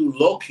go to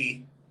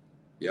Loki.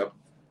 Yep.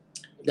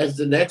 That's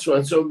the next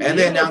one. So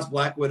they announced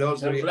Black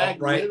Widow's going to be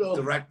upright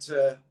direct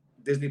to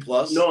Disney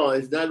Plus. No,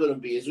 it's not going to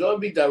be. It's going to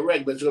be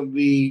direct, but it's going to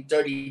be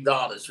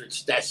 $30,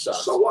 which that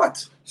sucks. So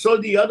what? So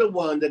the other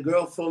one, the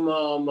girl from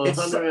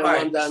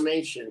 101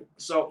 Dalmatian.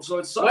 So it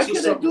sucks. Why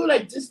can't they do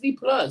like Disney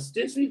Plus?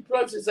 Disney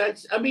Plus is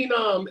actually,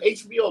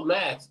 HBO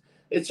Max.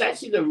 It's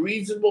actually the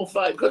reasonable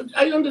fight because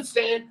I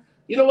understand.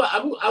 You know what?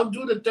 I'll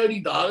do the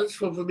 $30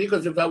 for me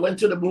because if I went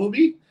to the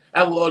movie,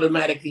 I will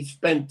automatically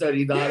spend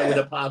 $30 with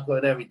the popcorn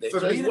and everything.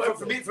 For me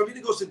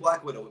to go see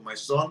Black Widow with my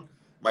son,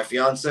 my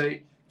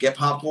fiance, get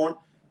popcorn,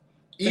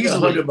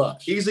 easily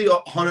 $100. Easily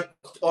 100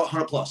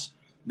 plus.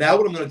 Now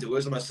what I'm going to do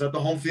is I'm going to set up the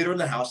home theater in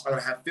the house. I'm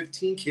going to have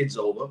 15 kids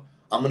over.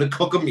 I'm going to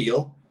cook a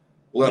meal.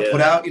 We're going to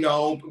put out,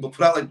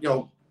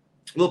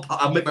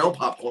 I'll make my own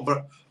popcorn,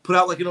 but put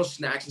out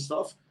snacks and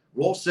stuff.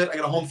 Roll set. I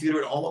got a home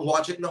theater at home. I'll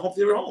watch it in the home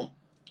theater at home.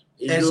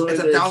 And it's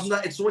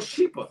 $1,000. It's so much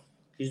cheaper.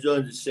 He's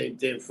doing the same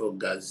thing for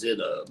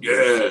Godzilla.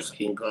 Yes.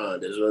 King Kong.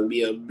 There's going to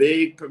be a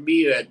big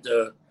premiere at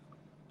the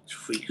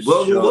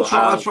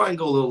I'll try and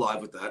go a little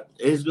live with that.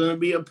 It's going to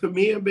be a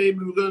premiere, baby.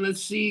 We're going to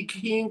see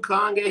King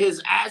Kong get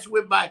his ass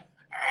whipped by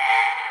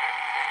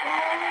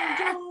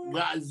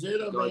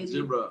Godzilla, baby.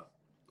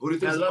 Who do you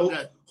think's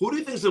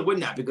going to win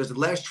that? Because the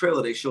last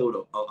trailer they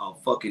showed a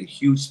fucking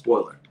huge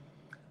spoiler.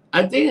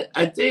 I think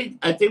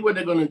what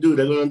they're going to do,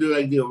 they're going to do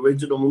like the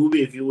original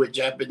movie if you were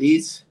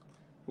Japanese.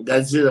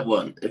 Godzilla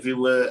one. If you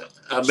were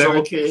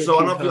American. So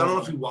I don't know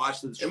if you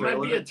watched the trailer. It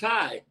might be a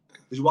tie.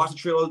 Did you watch the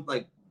trailer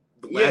like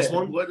the last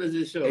one? What does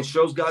it show? It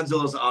shows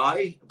Godzilla's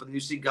eye, but then you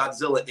see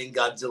Godzilla in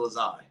Godzilla's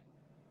eye.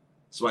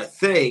 So I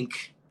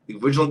think the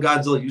original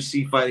Godzilla you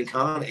see fighting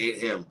Kong ain't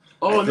him.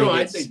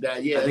 I think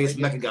that, yeah. I think it's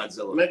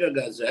Mechagodzilla.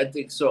 Mechagodzilla, I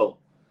think so.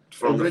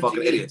 From the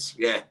fucking idiots.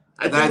 Yeah.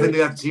 I think they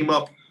have to team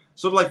up.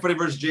 Sort of like Freddy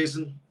versus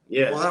Jason.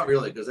 Yeah. Well, not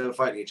really, because they were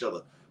fighting each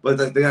other.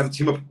 But they have to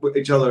team up with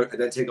each other and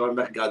then take on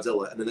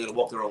Mechagodzilla, and then they're going to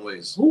walk their own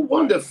ways. Who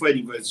won the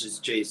Freddy versus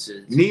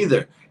Jason?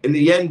 Neither. In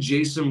the end,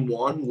 Jason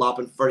won,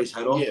 lopping Freddy's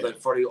head off, then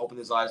Freddy opened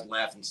his eyes,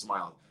 laughed, and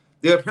smiled.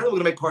 They're apparently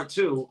going to make part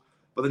 2,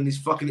 but then these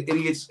fucking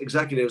idiots,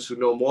 executives who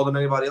know more than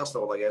anybody else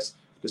knows, I guess,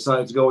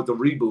 decided to go with the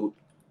reboot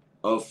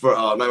of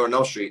Nightmare on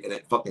Elm Street, and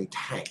it fucking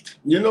tanked.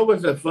 You know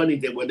what's a funny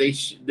thing? When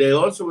they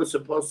also were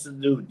supposed to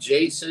do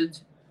Jason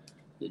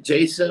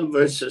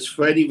versus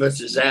Freddy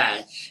versus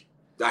Ash.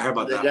 I heard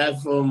about that. The guy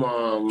from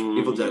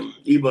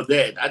Evil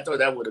Dead. I thought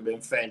that would have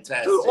been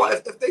fantastic. Dude, well,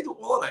 if they do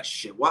all that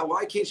shit,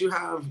 why can't you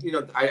have,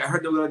 I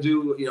heard they were going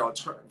to do,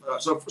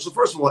 so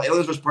first of all,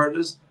 Aliens vs.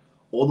 Predators,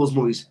 all those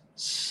movies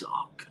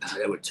suck.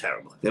 They were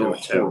terrible. They were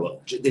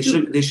terrible. They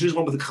should just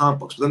went with the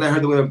comic books. But then I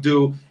heard they were going to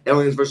do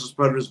Aliens vs.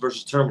 Predators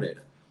versus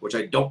Terminator, which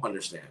I don't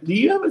understand. Do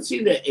you ever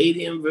see the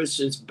Alien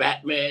versus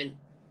Batman?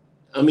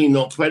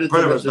 Predator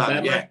versus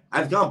Batman? Yeah, I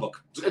have the comic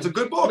book. It's a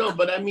good book. No,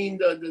 but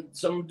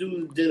some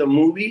dude did a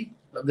movie.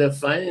 They're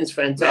finding it's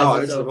fantastic. No,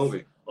 it's a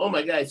movie. Oh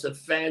my God, it's a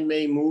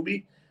fan-made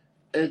movie,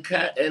 and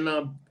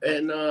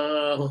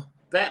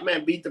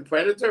Batman beat the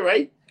Predator,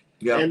 right?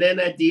 Yeah. And then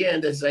at the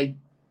end, it's like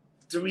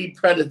three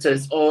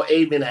predators all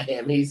aiming at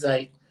him. He's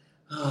like,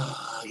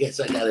 oh, I guess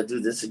I gotta do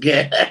this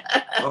again.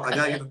 Oh, I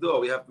gotta get the door.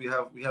 We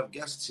have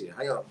guests here.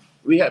 Hang on.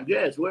 We have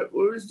guests.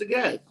 Where is the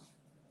guest?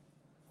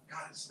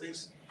 God, it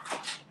stinks.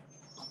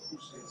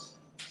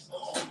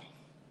 Oh.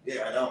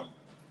 Yeah, I know.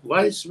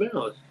 Why it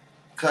smells?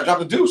 Cause I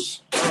dropped a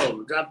deuce.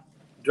 Oh,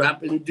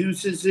 dropping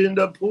deuces in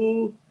the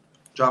pool.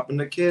 Dropping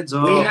the kids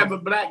off. We have a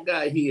black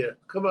guy here.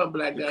 Come on,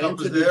 black guy.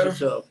 Introduce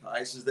yourself.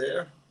 Ice is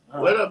there.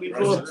 What up,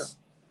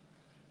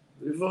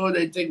 before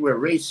they think we're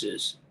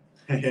racist?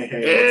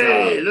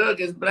 Hey, look,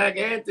 it's Black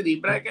Anthony.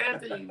 Black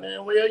Anthony,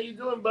 man. What are you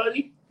doing,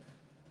 buddy?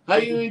 How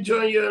you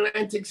enjoying your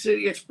Atlantic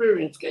City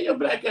experience? Get your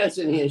black ass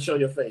in here and show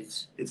your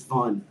face. It's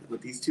fun.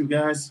 With these two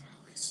guys,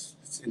 it's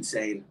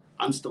insane.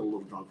 I'm still a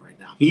little drunk right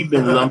now. He's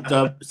been lumped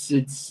up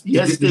since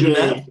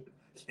yesterday.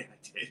 Yeah, I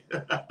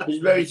did.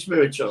 He's very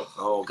spiritual.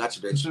 Oh,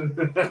 gotcha,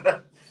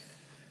 bitch.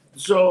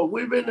 So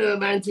we've been in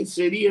Atlantic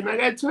City, and I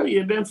gotta tell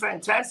you, it's been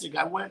fantastic.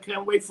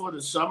 Can't wait for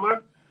the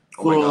summer.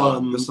 Oh my For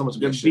God, this summer's a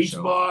the big shit beach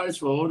show. bars,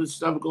 for all the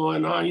stuff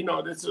going on. You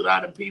know, there's a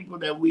lot of people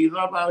that we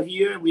love out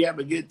here. We have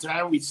a good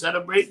time. We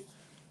celebrate,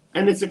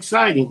 and it's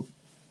exciting.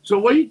 So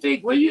what do you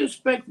think? What do you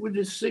expect with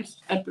this 6th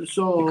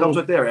episode? It comes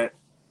right there, Ed.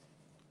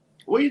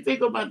 What do you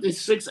think about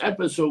this 6th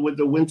episode with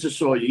the Winter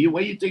Soldier?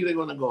 Where do you think they're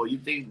gonna go? You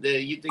think I'm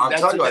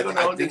that's telling you, what they're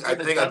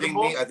gonna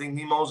do? I think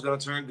Nemo's gonna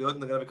turn good,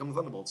 and they're gonna become the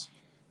Thunderbolts.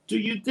 Do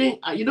you think?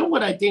 You know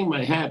what I think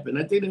might happen?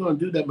 I think they're gonna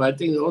do that, but I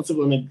think they're also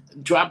gonna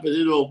drop a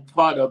little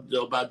part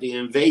about the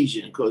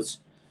invasion because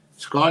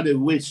Scarlet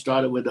Witch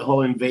started with the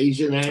whole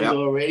invasion angle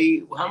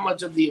already. How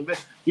much of the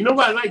invasion? You know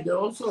what I like? They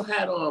also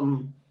had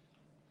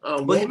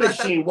War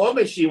Machine. War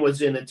Machine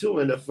was in it too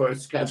in the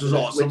first capsule, which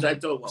was awesome. which I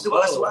thought was. So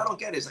what I don't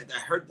get is like I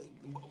heard.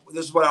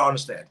 This is what I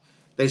understand.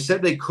 They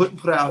said they couldn't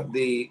put out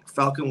the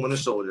Falcon Winter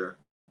Soldier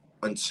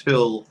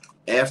until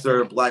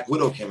after Black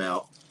Widow came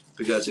out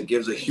because it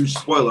gives a huge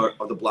spoiler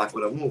of the Black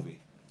Widow movie.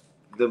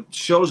 The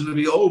show's going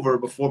to be over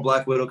before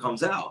Black Widow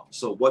comes out.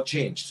 So what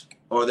changed?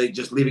 Or are they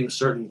just leaving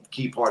certain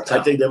key parts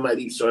out? I think they might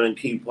leave certain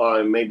key part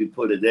and maybe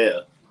put it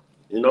there.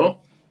 You know,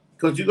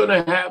 because you're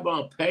gonna have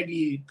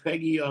Peggy's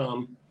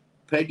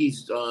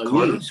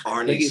niece,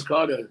 Peggy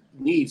Carter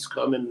niece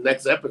coming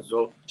next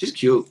episode. She's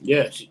cute.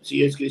 Yeah,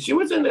 she is good. She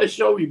was in the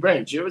show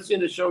Revenge. You ever seen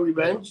the show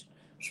Revenge?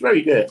 It's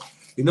very good.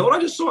 You know what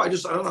I just saw? I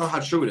don't know how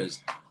true it is.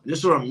 I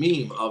just saw a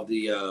meme of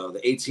the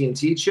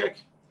AT&T chick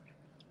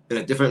in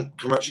a different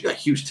commercial. She got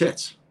huge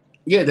tits.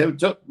 Yeah,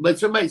 but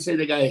somebody said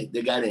they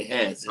got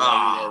enhanced.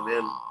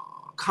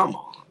 Come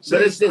on. So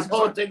there's this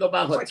whole thing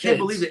about her tits. I can't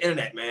believe the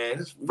internet,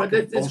 man. But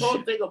there's this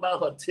whole thing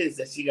about her tits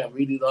that she got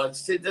really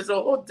large tits. There's a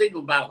whole thing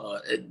about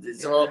her.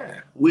 This whole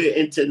weird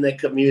internet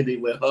community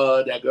with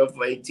her, that girl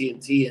from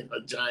AT&T, and her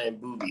giant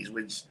boobies,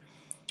 which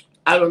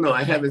I don't know.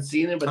 I haven't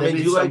seen it, but I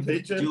made some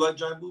pictures. Do you like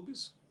giant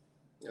boobies?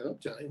 I love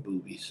giant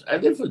boobies. I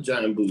live for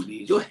giant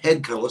boobies. Your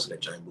head kind of looks like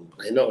giant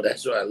boobies. I know.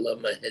 That's why I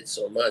love my head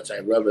so much. I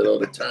rub it all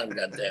the time,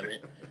 goddammit.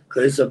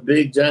 Because it's a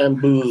big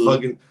giant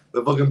boob.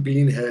 The fucking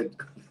bean head.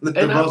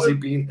 The rosy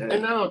bean head.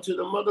 And now to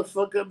the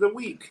motherfucker of the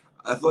week.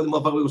 I thought the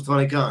motherfucker was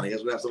Tony Khan. I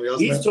guess we have somebody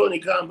else. He's Tony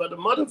Khan, but the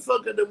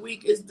motherfucker of the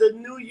week is the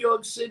New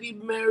York City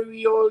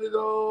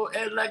mayoral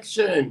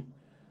election.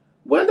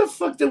 When the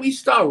fuck did we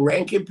start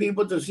ranking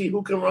people to see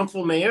who can run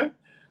for mayor?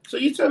 So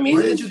you tell me.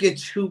 When did you get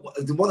two?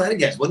 The one I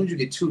guess. When did you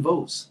get 2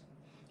 votes?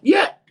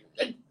 Yeah,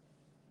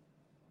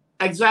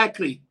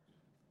 exactly.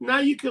 Now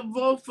you can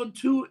vote for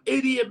 2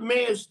 idiot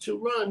mayors to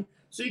run,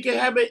 so you can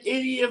have an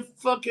idiot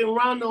fucking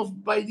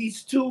runoff by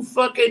these 2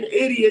 fucking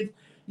idiots.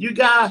 You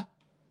got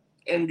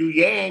Andrew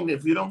Yang.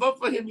 If you don't vote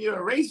for him,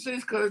 you're a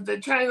racist because the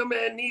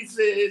Chinaman needs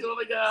it. Oh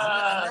my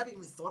God! I haven't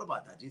even thought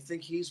about that. Do you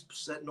think he's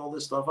setting all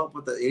this stuff up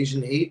with the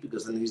Asian hate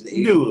because then he's the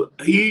Asian? Dude,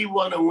 he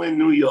want to win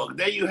New York.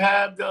 There you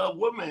have the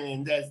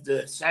woman that's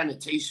the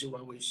sanitation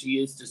one, where she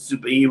is the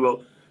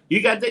superhero.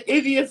 You got the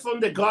idiot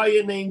from the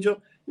Guardian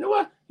Angel. You know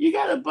what? You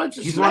got a bunch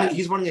of He's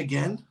running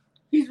again?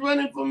 He's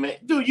running for mayor.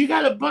 Dude, you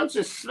got a bunch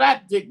of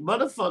slapdick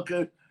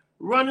motherfuckers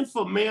running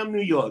for mayor of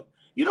New York.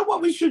 You know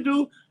what we should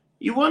do?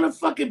 You want to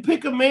fucking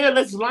pick a mayor?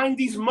 Let's line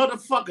these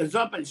motherfuckers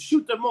up and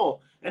shoot them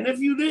all. And if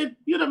you did,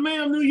 you're the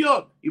mayor of New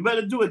York. You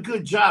better do a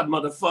good job,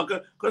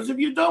 motherfucker. Because if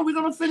you don't, we're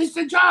going to finish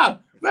the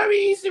job. Very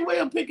easy way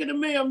of picking the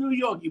mayor of New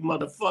York, you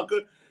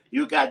motherfucker.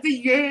 You got the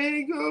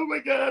Yang. Oh, my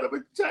God, I'm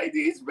a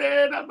Chinese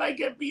man. I might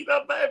get beat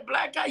up by a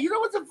black guy. You know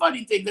what's a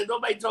funny thing that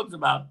nobody talks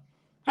about?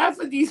 Half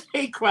of these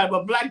hate crime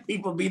are black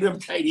people beat up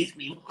Chinese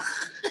people.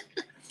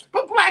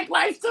 But black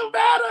lives still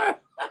matter.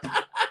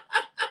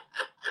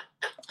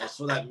 I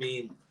saw that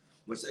meme.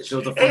 It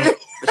shows the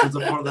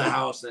front of the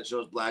house that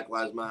shows Black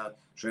Lives Matter,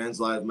 Trans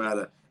Lives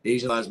Matter,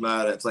 Asian Lives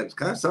Matter. It's like it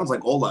kind of sounds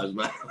like all lives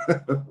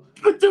matter.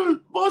 But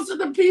dude, most of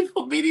the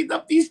people beating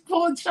up these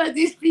poor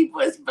Chinese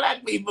people is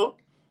black people.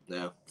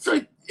 Yeah.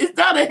 So it's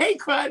not a hate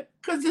crime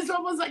because it's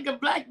almost like a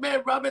black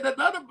man robbing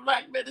another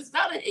black man. It's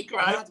not a hate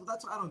crime. That's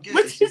what I don't get.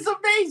 Which is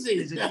amazing.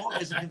 Is it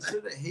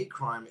considered a hate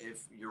crime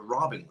if you're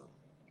robbing them?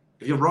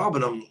 If you're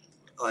robbing them,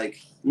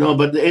 like. No,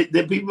 but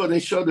the people, they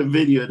show the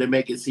video, they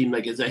make it seem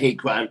like it's a hate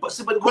crime. But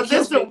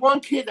there's the one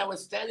kid that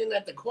was standing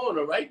at the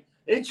corner, right,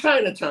 in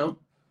Chinatown.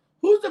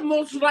 Who's the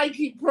most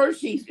likely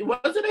person?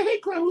 Was it a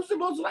hate crime? Who's the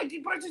most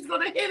likely person he's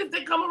going to hit if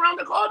they come around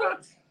the corner?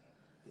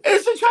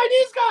 It's a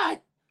Chinese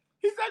guy.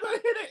 He's not going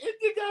to hit an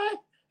Indian guy.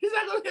 He's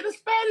not going to hit a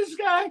Spanish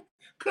guy.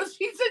 Because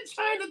he's in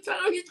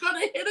Chinatown, he's going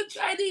to hit a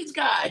Chinese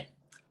guy.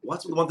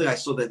 What's the one thing I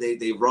saw that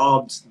they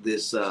robbed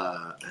this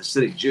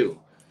Hasidic Jew?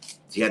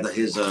 He had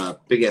his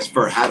big-ass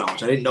fur hat on,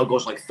 which I didn't know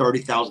goes for like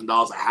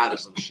 $30,000 a hat or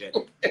some shit.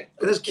 And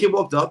this kid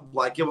walked up,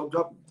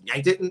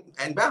 yanked it,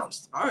 and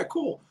bounced. All right,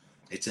 cool.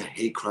 It's a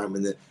hate crime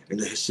in the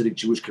Hasidic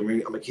Jewish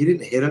community. I'm like, he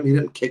didn't hit him. He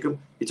didn't kick him.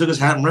 He took his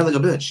hat and ran like a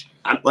bitch.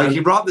 He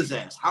robbed his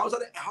ass. How is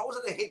that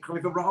a hate crime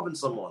if you're robbing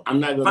someone? I'm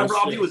not going to If I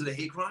robbed you, is it a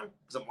hate crime?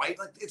 Because I'm white?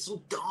 Like, it's so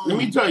dumb. Let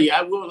me tell you,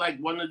 I will like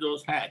one of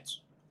those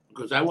hats.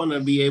 Because I want to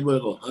be able to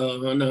go,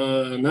 On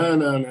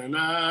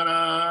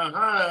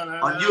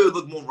you, it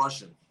look more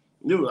Russian.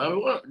 Dude, I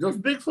want those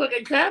big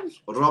fucking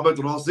caps. Robert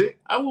Rossi?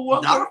 I will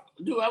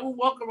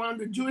walk around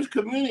the Jewish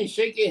community,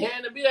 shake your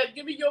hand, and be like,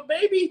 "Give me your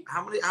baby."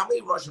 How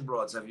many Russian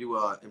broads have you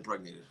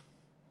impregnated?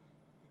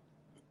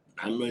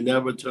 I may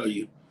never tell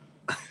you.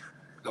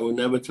 I will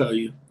never tell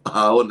you.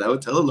 I will never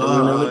tell a lie. I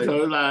will never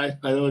tell a lie.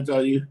 I don't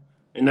tell you.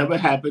 It never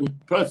happened.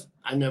 Plus,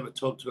 I never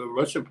talked to a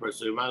Russian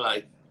person in my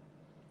life.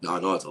 No, I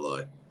know it's a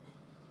lie.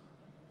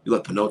 You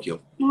like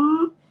Pinocchio.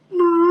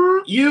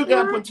 You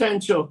got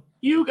potential.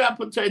 You got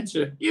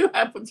potential. You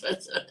have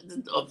potential.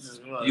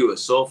 You are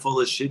so full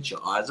of shit. Your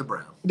eyes are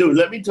brown. Dude,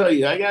 let me tell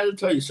you. I got to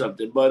tell you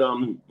something. But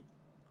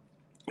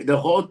the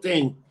whole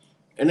thing,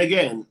 and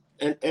again,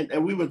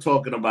 and we were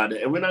talking about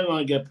it, and we're not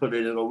going to get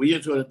political. We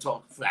just want to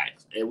talk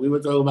facts. And we were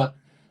talking about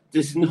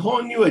this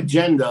whole new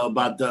agenda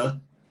about the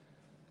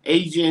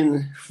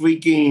Asian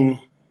freaking,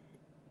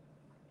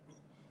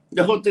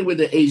 the whole thing with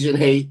the Asian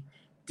hate.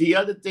 The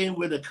other thing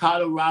with the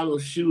Colorado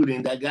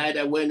shooting, that guy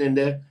that went in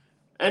there.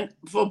 And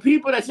for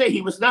people that say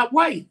he was not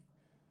white,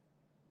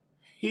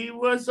 he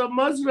was a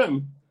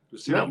Muslim.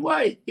 Not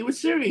white. He was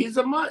Syrian. He was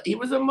a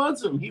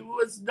Muslim. He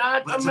was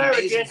not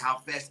American. How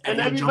fast and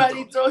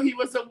everybody thought he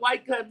was a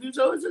white guy.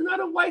 So it's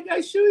another white guy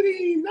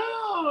shooting.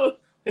 No.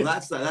 Well,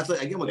 that's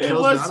like again what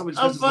kills me.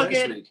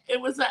 It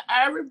was an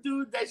Arab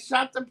dude that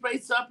shot the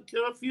place up and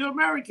killed a few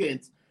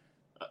Americans.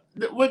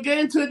 We're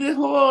getting to this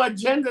whole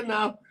agenda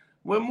now.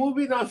 We're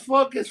moving our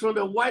focus from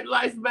the white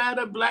lives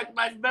matter, black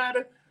lives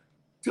matter,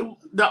 to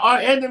our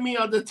enemy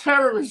are the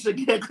terrorists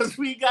again, because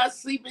we got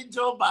sleeping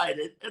Joe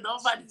Biden and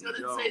nobody's going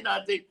to say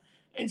nothing.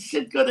 And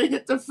shit's going to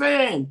hit the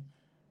fan.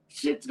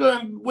 Shit's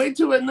going to wait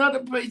till another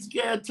place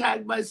get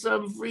attacked by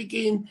some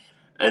freaking...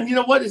 And you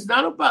know what? It's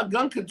not about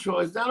gun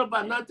control. It's not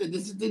about nothing.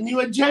 This is the new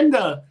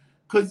agenda.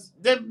 Because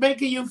they're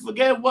making you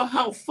forget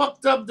how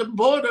fucked up the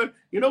border.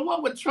 You know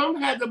what? When Trump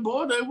had the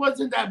border, it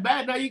wasn't that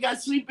bad. Now you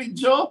got Sleeping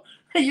Joe,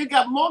 and you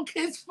got more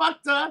kids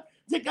fucked up.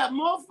 They got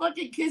more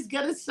fucking kids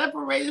getting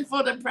separated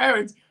from their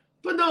parents.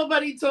 But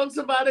nobody talks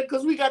about it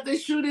because we got the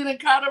shooting in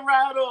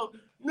Colorado.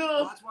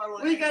 No,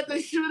 we got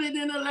the shooting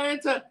in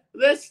Atlanta.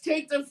 Let's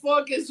take the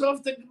focus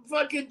off the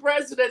fucking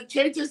president.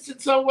 Change this to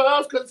somewhere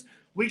else because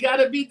we got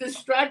to be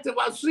distracted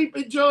while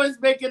Sleeping Joe is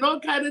making all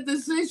kind of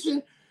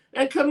decisions.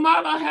 And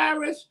Kamala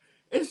Harris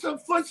is a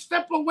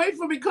footstep away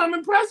from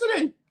becoming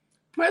president.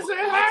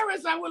 President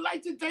Harris, I would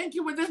like to thank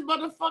you when this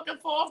motherfucker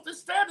fall off the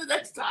stand the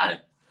next time.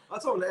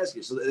 That's what I want to ask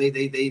you. So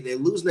they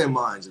lose their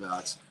minds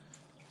about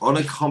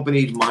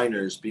unaccompanied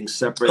minors being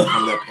separated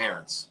from their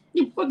parents.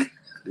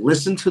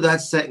 Listen to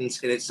that sentence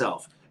in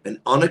itself.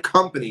 An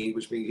unaccompanied,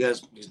 which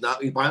means he's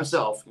not by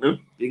himself,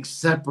 being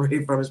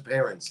separated from his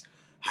parents.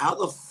 How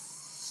the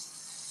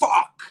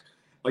fuck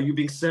are you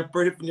being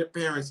separated from your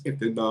parents if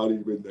they're not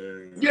even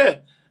there? Yeah.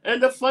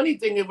 And the funny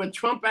thing is when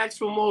Trump asked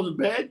for more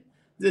bed,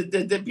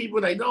 the people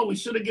that know we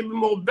should have given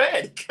more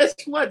bed. Guess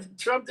what?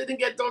 Trump didn't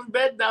get those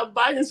beds. Now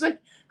Biden's like,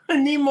 I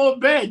need more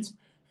beds.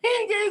 He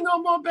ain't getting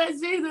no more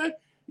beds either.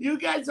 You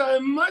guys are a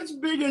much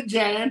bigger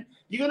jam.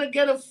 You're going to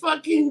get a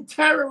fucking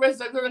terrorist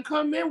that's going to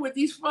come in with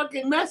these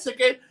fucking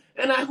Mexicans.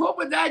 And I hope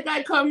when that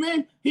guy come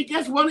in, he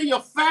gets one of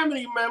your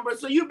family members.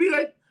 So you'll be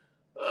like,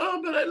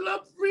 oh, but I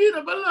love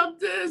freedom. I love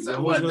this. I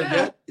want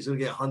that. He's going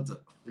to get Hunter.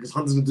 Because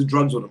Hunter's going to do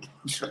drugs with him.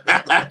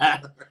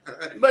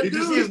 But did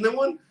you see his new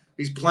one?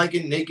 He's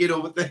planking naked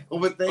over things.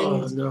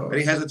 Oh, no. And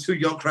he has the two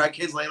young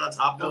crackheads laying on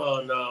top of him.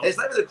 Oh, no. It's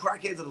not even the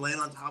crackheads that are laying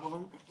on top of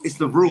him. It's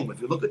the room.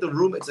 If you look at the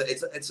room,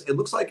 it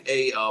looks like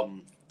a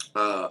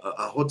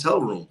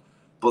hotel room,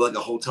 but like a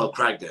hotel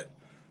crack den.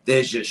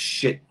 There's just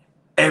shit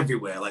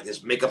everywhere. Like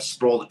there's makeup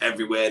sprawled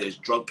everywhere. There's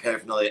drug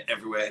paraphernalia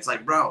everywhere. It's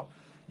like, bro,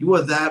 you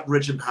are that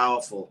rich and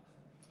powerful,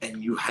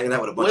 and you hanging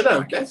out with a bunch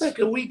of crackheads. That's like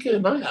a weekend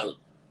in my house.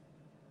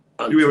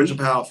 You were rich and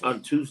powerful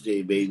on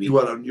Tuesday, baby.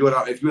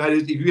 If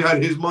you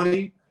had his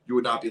money, you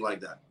would not be like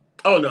that.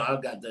 Oh no, I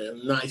got the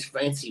nice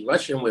fancy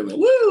Russian women.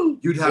 Woo!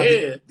 You'd have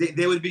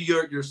they would be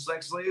your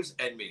sex slaves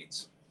and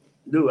maids.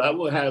 Dude, I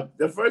will have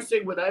the first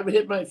thing when I ever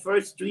hit my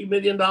first $3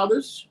 million.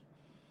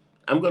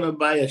 I'm gonna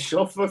buy a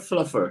chauffeur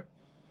fluffer,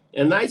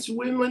 A nice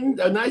woman,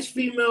 a nice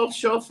female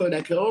chauffeur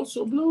that can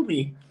also blow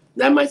me.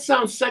 That might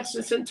sound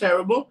sexist and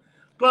terrible,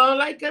 but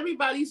like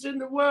everybody's in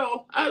the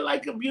world, I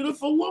like a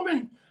beautiful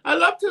woman. I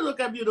love to look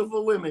at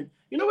beautiful women.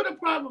 You know what the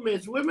problem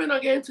is? Women are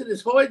getting to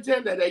this whole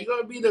agenda that you're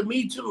going to be the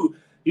Me Too.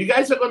 You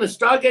guys are going to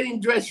start getting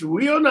dressed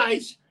real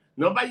nice.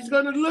 Nobody's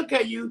going to look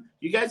at you.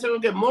 You guys are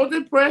going to get more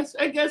depressed.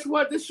 And guess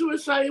what? The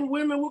suicide in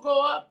women will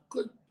go up.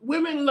 Because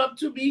women love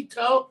to be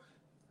told,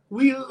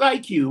 we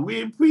like you.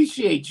 We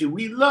appreciate you.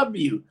 We love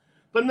you.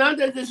 But now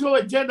that this whole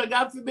agenda,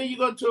 God forbid you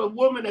go to a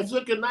woman that's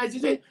looking nice, you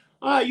say,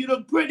 oh, you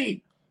look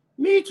pretty.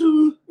 Me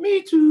too,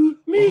 me too,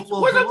 me too.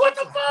 Well, what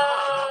the fuck?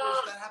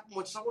 That happened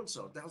with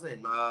so-and-so. That was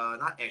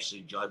not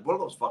Ashley Judd, one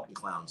of those fucking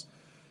clowns.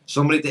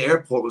 Somebody at the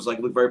airport was like,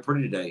 you look very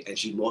pretty today, and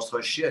she lost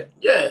her shit.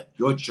 Yeah.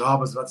 Your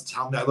job is not to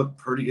tell me I look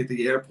pretty at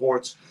the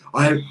airports.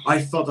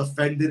 I felt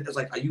offended. It's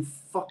like, are you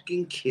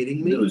fucking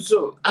kidding me? Dude,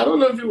 so I don't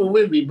know if you were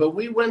with me, but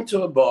we went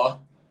to a bar,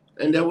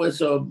 and there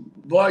was a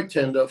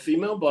bartender, a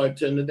female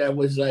bartender, that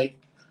was like,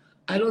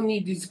 I don't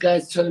need these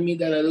guys telling me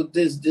that I look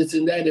this,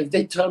 and that. If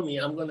they tell me,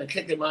 I'm going to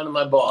kick them out of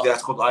my bar. Yeah,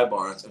 it's called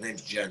iBar. Her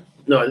name's Jen.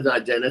 No, it's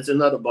not Jen. It's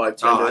another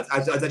bartender.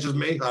 Oh, that's just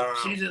me? I don't know.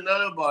 She's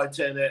another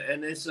bartender,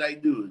 and it's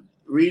like, dude,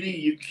 really,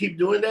 you keep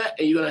doing that,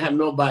 and you're going to have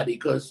nobody.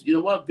 Because you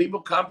know what?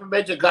 People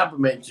compliment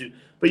you.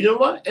 But you know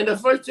what? And the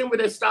first thing when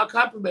they start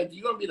complimenting,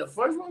 you're going to be the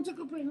first one to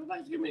complain.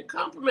 Nobody's giving me a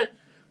compliment.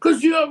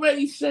 Because you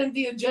already sent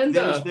the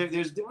agenda.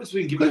 There's a difference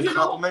between giving a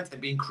compliment and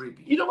being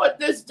creepy. You know what?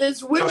 There's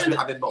women.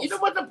 You know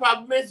what the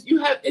problem is?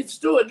 It's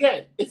still,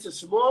 again, it's a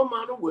small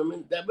amount of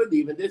women that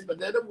believe in this, but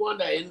they're the one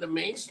that are in the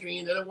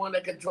mainstream. They're the one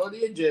that control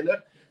the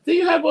agenda. Then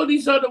you have all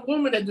these other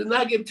women that do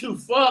not give two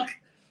fuck.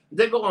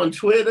 They go on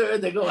Twitter,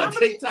 they go on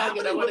TikTok,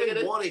 and they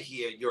want to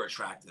hear you're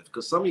attractive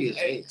because some of you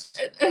hate.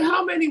 And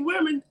how many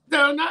women that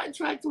are not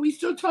attractive? We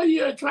still tell you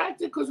you're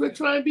attractive because we're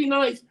trying to be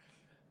nice.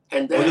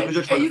 And then, and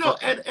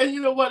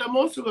you know what? I'm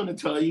also going to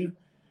tell you,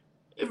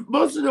 if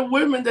most of the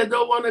women that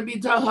don't want to be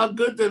told how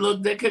good they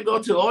look, they can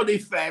go to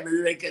OnlyFans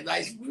and they can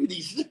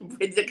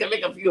they can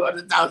make a few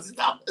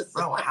 $100,000.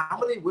 Bro, how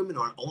many women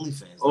are on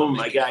OnlyFans? Oh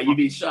my God, you'd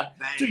be shocked.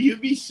 Dude,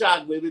 you'd be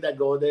shocked, women that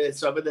go there.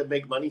 Some of them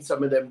make money,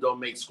 some of them don't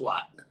make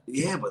squat.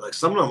 Yeah, but like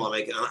some of them are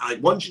making,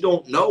 like ones you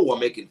don't know are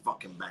making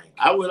fucking bank.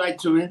 I would like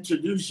to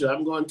introduce you.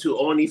 I'm going to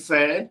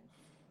OnlyFans.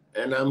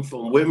 And I'm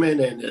from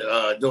women and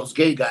those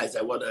gay guys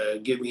that want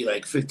to give me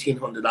like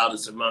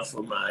 $1,500 a month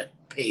for my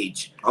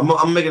page. I'm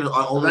making an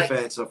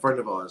OnlyFans, a friend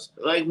of ours.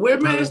 Like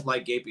women, is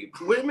like gay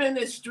people. Women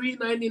is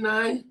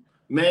 $3.99.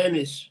 Man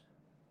is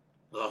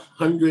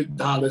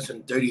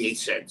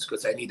 $100.38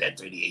 because I need that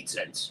 38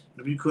 cents.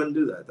 If you couldn't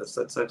do that, that's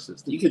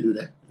sexist. You can do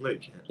that. No, you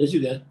can't. Yes,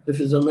 you can.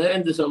 If it's a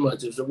man, this how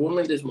much. If it's a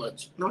woman, this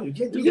much. No, you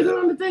can't do that. You get it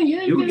on the thing.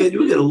 Yeah, you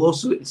get a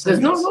lawsuit. There's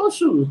no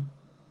lawsuit.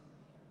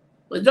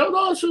 But don't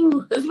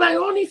lawsuit. It's my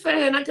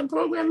OnlyFans. I can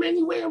program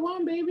anywhere I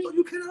want, baby. No,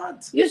 you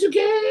cannot. Yes, you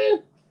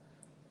can.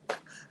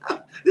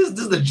 This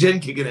is the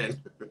gin kicking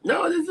in.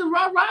 No, this is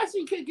Rob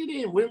Rossi kicking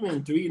in.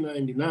 Women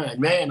 $3.99,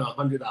 man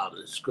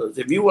 $100. Because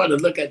if you want to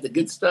look at the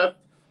good stuff,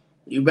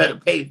 you better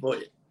pay for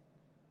it.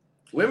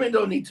 Women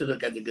don't need to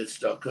look at the good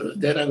stuff because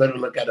they're not going to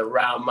look at a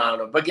round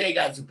mountain. But gay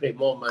guys will pay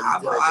more money.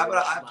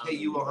 I pay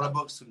you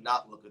 $100 to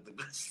not look at the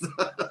good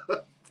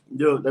stuff.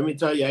 Dude, let me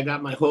tell you, I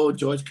got my whole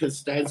George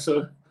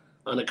Costanza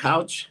on the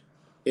couch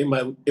in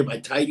my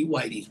tidy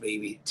whities,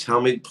 baby.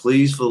 Tell me,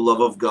 please, for the love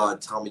of God,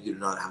 tell me you do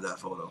not have that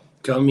photo.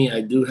 Tell me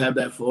I do have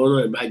that photo.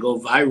 It might go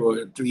viral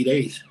in 3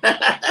 days.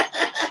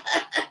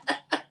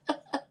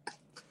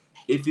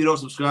 If you don't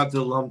subscribe to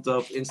the Lumped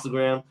Up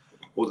Instagram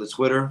or the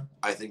Twitter,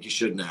 I think you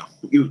should now.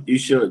 You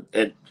should.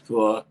 And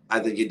for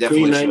I think you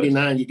definitely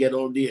 $3.99, you get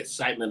all the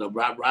excitement of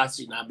Rob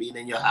Rossi not being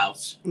in your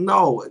house.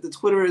 No, the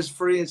Twitter is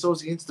free and so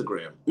is the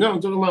Instagram. No, I'm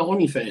talking about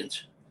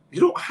OnlyFans. You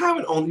don't have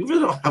an only. You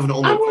really don't have an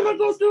OnlyFans. I want to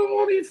go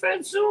do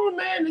OnlyFans soon,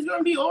 man. There's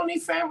gonna be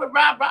OnlyFans with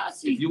Rob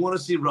Rossi. If you want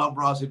to see Rob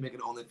Rossi make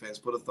an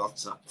OnlyFans, put a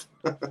thumbs up.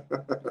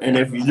 And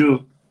if you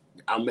do,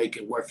 I'll make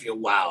it worth your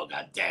while.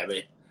 God damn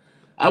it!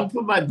 I'll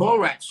put my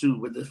Borat suit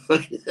with the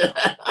fucking.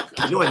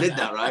 You know I did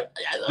that, right?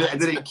 I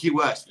did it in Key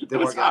West. It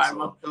was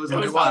horrible. It was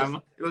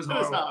horrible.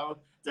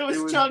 There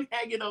was Chuck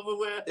hanging over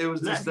where. It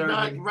was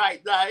disturbing.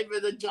 Not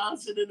even the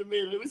Johnson in the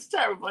middle. It was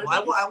terrible.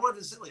 Well, I wanted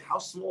to see like how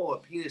small a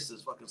penis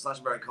does fucking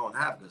Sacha Baron Cohen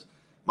have because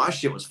my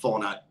shit was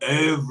falling out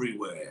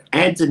everywhere.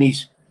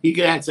 Anthony's. You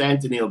can ask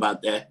Anthony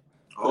about that.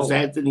 Because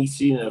Anthony's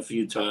seen it a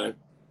few times.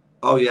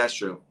 Oh yeah, that's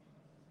true.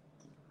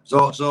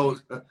 So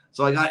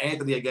I got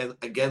Anthony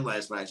again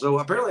last night. So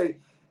apparently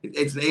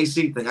it's an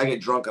AC thing. I get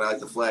drunk and I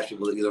like to flash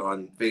people either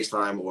on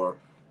FaceTime or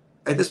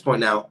at this point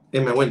now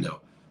in my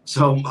window.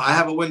 So I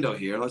have a window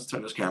here. Let's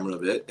turn this camera a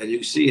bit, and you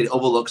can see it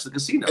overlooks the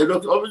casino. It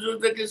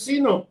overlooks the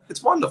casino.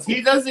 It's wonderful.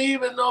 He doesn't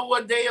even know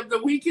what day of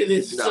the week it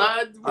is. No.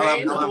 Sun,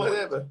 rain, or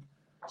whatever.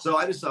 So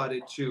I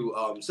decided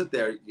to sit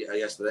there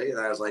yesterday, and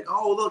I was like,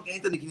 "Oh, look,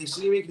 Anthony, can you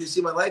see me? Can you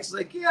see my legs?" He's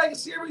like, "Yeah, I can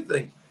see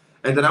everything."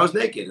 And then I was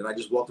naked, and I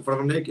just walked in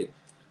front of him naked.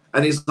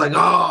 And he's like,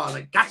 "Oh,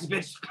 like, gotcha,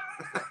 bitch."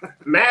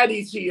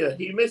 Maddie's here.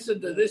 He missed a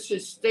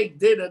delicious steak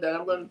dinner that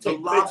I'm going to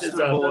take pictures of.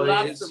 The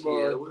Lobster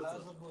Boys.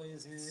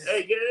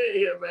 Hey, get in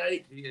here, man.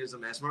 He is a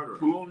mass murderer.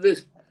 Move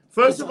this.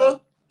 First of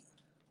all,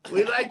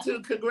 we'd like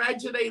to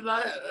congratulate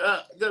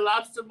the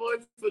lobster boy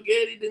for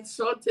getting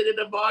insulted in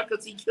the bar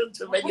because he killed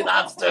too many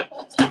lobster.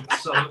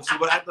 So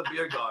we're at the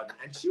beer garden,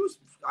 and she was,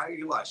 I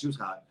ain't gonna lie, she was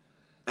hot.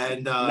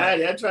 And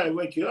Maddie, I tried to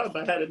wake you up.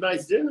 I had a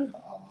nice dinner.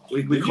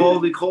 we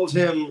called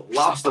him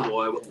Lobster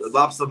Boy,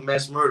 Lobster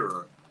Mass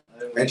Murderer.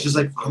 And she's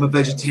like, I'm a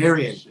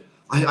vegetarian.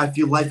 I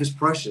feel life is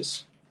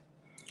precious.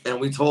 And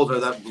we told her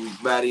that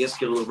Maddie has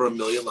killed over 1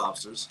 million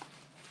lobsters.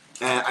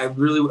 And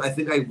I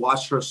think I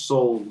watched her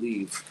soul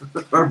leave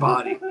her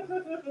body.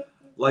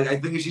 Like, I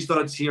think she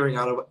started tearing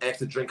out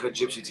after drink her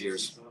gypsy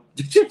tears.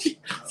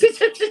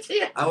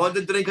 I want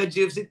to drink her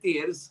gypsy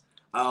tears.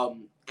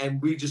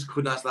 And we just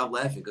could not stop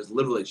laughing because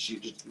literally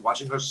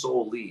watching her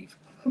soul leave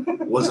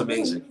was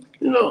amazing.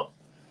 You know,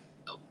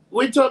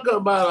 we talk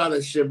about a lot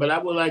of shit, but I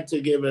would like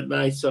to give a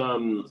nice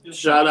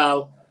shout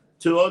out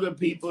to all the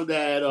people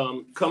that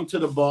come to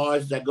the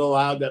bars, that go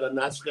out, that are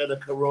not scared of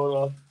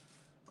corona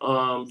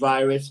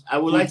virus. I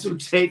would like to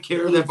take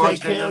care of the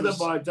bartenders.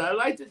 I'd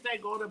like to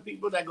thank all the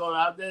people that go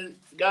out there.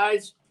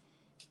 Guys,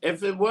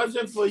 if it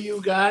wasn't for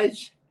you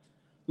guys,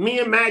 me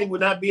and Maddie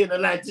would not be in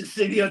Atlantic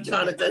City or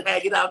Jonathan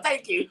hanging out.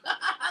 Thank you.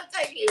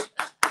 Thank you.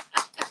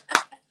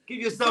 Give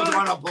yourselves a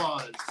round of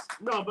applause.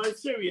 No, but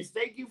serious.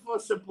 Thank you for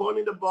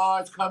supporting the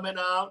bars, coming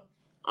out.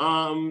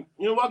 You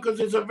know what? Because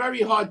it's a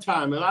very hard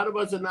time. A lot of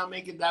us are not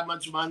making that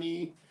much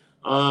money.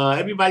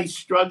 Everybody's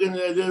struggling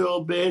a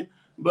little bit.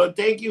 But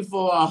thank you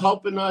for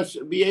helping us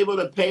be able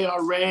to pay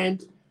our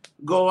rent,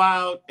 go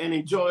out and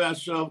enjoy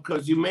ourselves,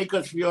 because you make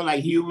us feel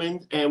like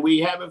humans. And we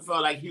haven't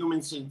felt like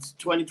humans since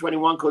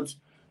 2021, because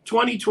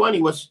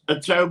 2020 was a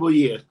terrible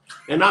year.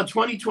 And now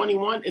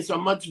 2021 is a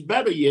much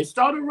better year. It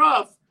started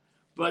rough,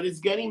 but it's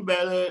getting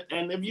better.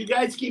 And if you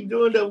guys keep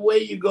doing the way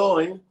you're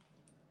going,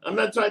 I'm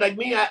not trying, like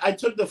me, I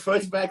took the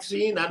first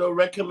vaccine. I don't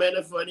recommend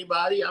it for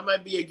anybody. I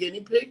might be a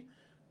guinea pig,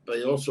 but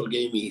it also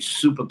gave me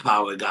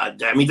superpower,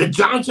 goddammit. The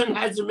Johnson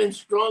hasn't been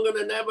stronger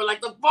than ever.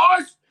 Like the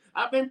Force,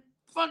 I've been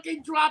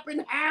fucking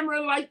dropping hammer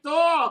like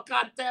Thor,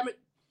 goddammit.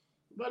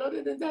 But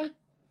other than that,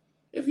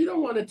 if you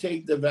don't want to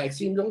take the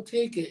vaccine, don't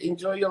take it.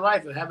 Enjoy your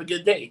life and have a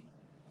good day.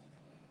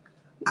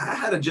 I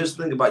had to just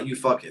think about you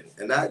fucking,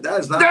 and that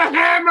is not. The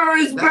hammer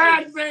is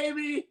back,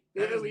 baby.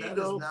 Here we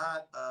go.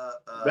 Not,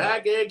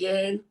 back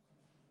again.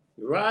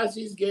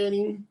 Rossi's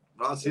getting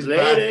Rossi's laid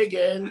back.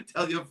 Again.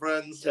 Tell your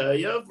friends. Tell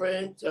your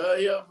friend. Tell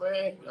your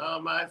friend.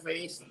 On my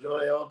face,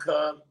 joy will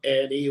come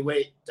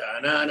anyway.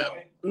 Da-na-na.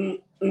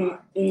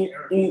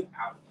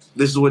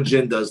 This is what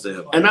gin does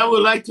to him. And I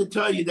would like to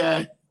tell you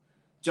that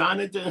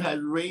Jonathan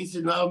has raised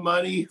enough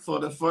money for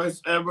the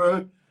first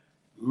ever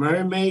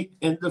mermaid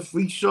in the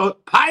freak show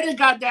pilot,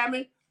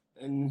 goddammit.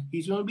 And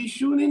he's going to be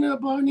shooting in a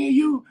bar near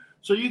you.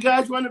 So you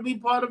guys want to be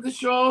part of the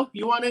show?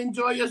 You want to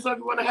enjoy yourself?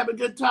 You want to have a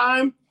good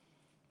time?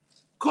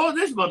 Call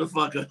this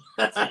motherfucker.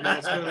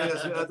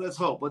 Let's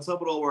hope. Let's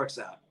hope it all works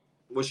out.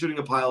 We're shooting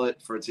a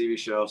pilot for a TV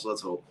show, so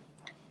let's hope.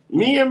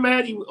 Me and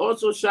Maddie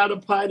also shot a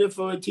pilot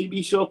for a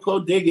TV show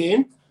called Dig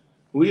In.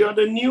 We are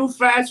the new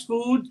fast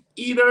food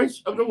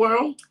eaters of the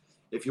world.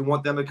 If you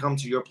want them to come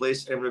to your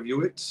place and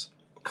review it,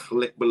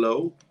 click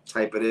below,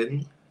 type it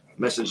in,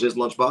 message his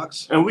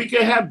lunchbox. And we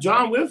can have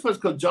John with us,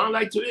 because John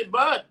likes to eat.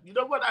 But you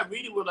know what I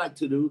really would like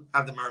to do?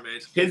 Have the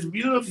mermaid. His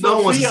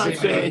beautiful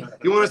fiance.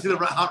 You want to see the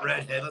hot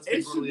redhead? Let's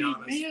be brutally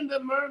honest. Me and the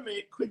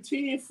mermaid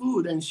critiquing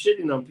food and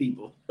shitting on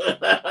people.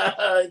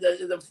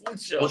 the food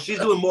show. Well, she's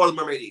doing more than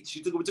mermaid eats.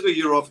 We took a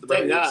year off of the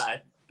mermaid Thank eats.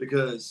 God.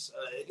 Because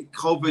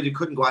COVID, you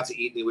couldn't go out to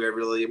eat anywhere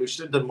really. We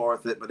should have done more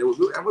with it, but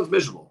everyone's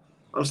miserable.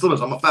 I'm still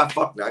miserable. I'm a fat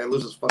fuck now. I gotta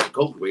lose this fucking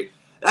COVID weight.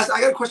 I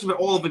got a question for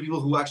all of the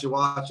people who actually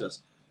watch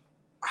us.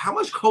 How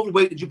much COVID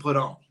weight did you put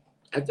on?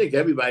 I think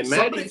everybody.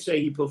 Maddie say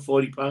he put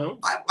 40 pounds.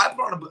 I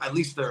put on at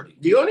least 30.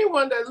 The only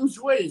one that loses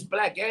weight is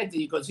Black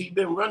Anthony, because he's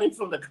been running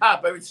from the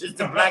cop ever since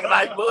the Black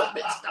Lives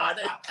Movement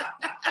started.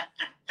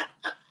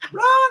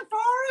 Run,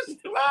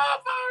 Forrest! Run,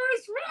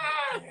 Forrest,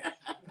 run!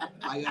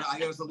 I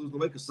gotta start losing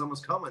weight because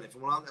summer's coming. And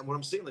what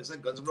I'm seeing, like I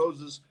said, Guns N'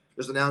 Roses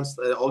just announced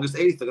August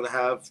 8th they're gonna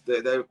have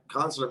their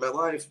concert at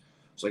MetLife.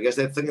 So I guess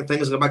they're thinking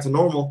things go back to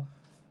normal.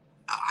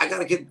 I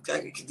gotta get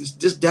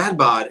this dad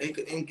bod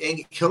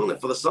ain't killing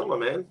it for the summer,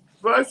 man.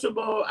 First of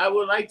all, I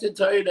would like to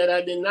tell you that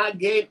I did not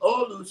gain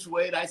or lose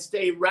weight. I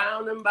stayed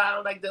round and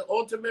bound like the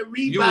ultimate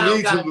rebound. You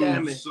need to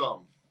lose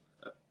some.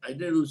 I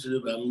did lose a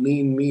little bit. I'm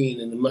lean,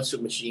 and the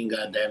muscle machine,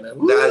 goddammit.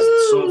 That's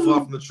so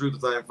far from the truth.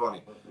 It's not even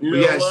funny. You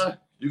know what?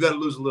 You got to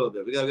lose a little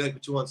bit. We got to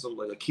put you on some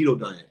like a keto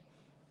diet.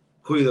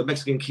 Call you the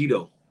Mexican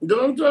keto.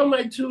 Don't throw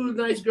my two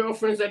nice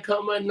girlfriends that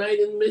come at night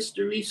in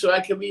mystery, so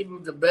I can be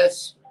the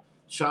best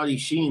Charlie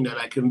Sheen that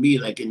I can be,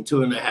 like in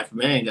 2.5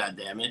 Men.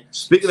 Goddammit.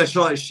 Speaking of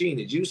Charlie Sheen,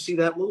 did you see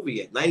that movie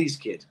yet? 90s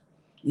Kid.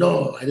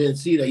 No, I didn't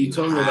see that. You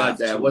told me about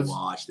that.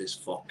 Watch this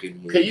fucking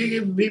movie. Can you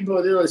give people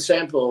a little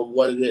sample of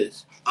what it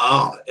is?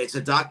 Oh, it's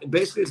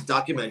basically it's a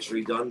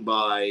documentary done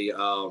by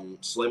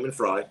Slayman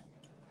Fry,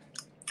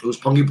 who's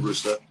Punky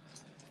Brewster,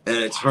 and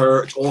it's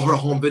all her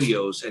home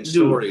videos and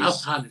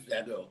stories. How did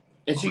that go?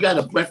 And she got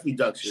a breast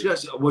reduction.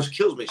 Which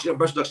kills me. She got a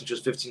breast reduction when she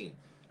was 15.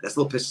 That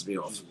still pisses me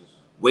off.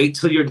 Wait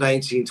till you're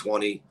 19,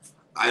 20.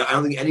 I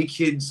don't think any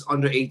kids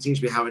under 18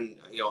 should be having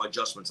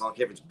adjustments. I don't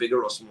care if it's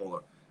bigger or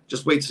smaller.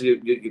 Just wait till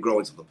you grow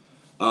into them.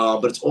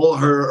 But it's all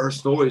her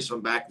stories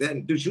from back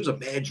then. Dude, she was a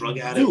mad drug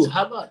addict. Dude,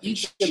 how about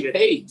Ethan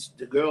Page?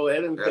 The girl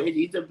Ellen Page,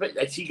 Ethan Page.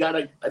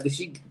 Did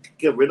she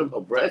get rid of her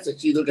breasts? Did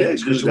she look at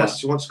it?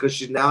 Because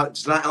she's now,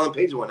 it's not Ellen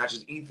Page anymore. Now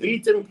she's Ethan.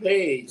 Ethan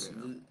Page.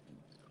 Yeah.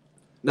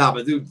 Nah,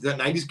 but dude, that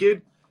 90s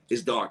kid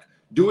is dark.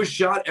 Do a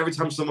shot every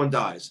time someone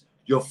dies.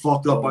 You're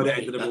fucked up by the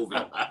end of the movie.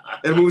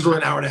 And the movie's only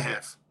an hour and a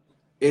half.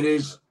 It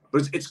is,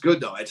 but it's good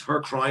though. It's her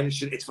crying and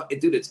shit.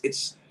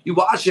 It's you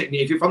watch it, and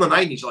if you're from the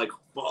 90s, you're like,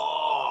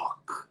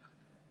 fuck.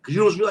 Because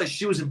you don't realize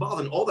she was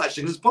involved in all that shit.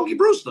 Because it's Punky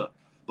Brewster.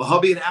 But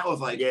her being out with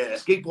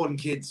skateboarding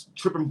kids,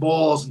 tripping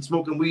balls and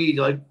smoking weed,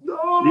 you're like,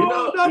 no,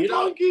 not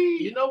Punky.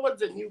 You know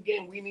what's a new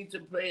game we need to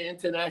play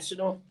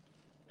international?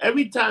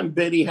 Every time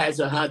Billy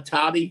has a hot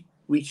toddy,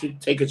 we should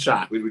take a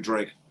shot. We would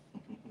drink.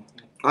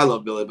 I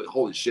love Billy, but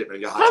holy shit,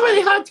 man. How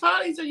many hot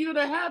toddies are you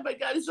going to have? My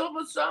God, it's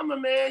almost summer,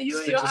 man. You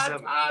and your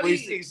hot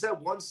toddies. He said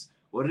once,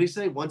 what did he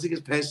say? Once it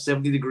gets past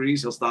 70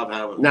 degrees, he'll stop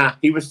having them. Nah,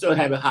 he was still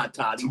having hot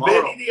toddies.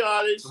 Tomorrow. Billy the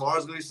artist.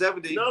 Tomorrow's going to be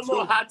 70. No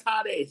more hot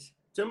toddies.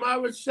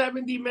 Tomorrow's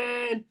 70,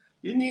 man.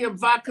 You need a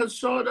vodka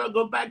soda.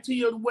 Go back to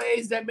your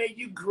ways that made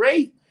you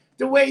great.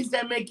 The ways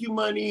that make you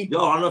money. Yo,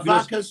 I don't know if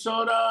vodka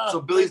soda. So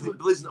Billy's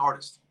an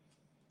artist.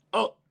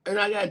 Oh, and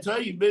I gotta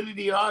tell you, Billy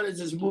the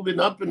artist is moving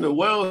up in the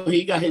world.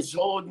 He got his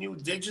whole new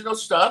digital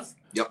stuff.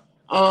 Yep.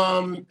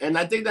 And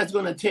I think that's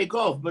gonna take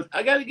off. But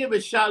I gotta give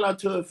a shout out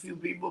to a few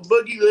people.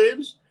 Boogie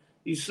Lives.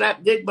 You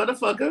slap dick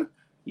motherfucker.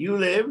 You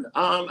live.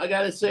 I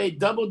gotta say,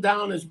 Double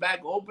Down is back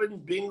open.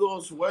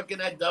 Bingo's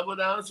working at Double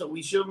Down, so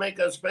we should make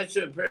a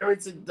special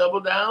appearance at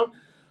Double Down.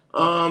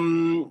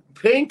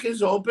 Pink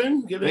is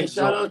open. Giving a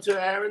shout out to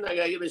Aaron. I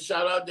gotta give a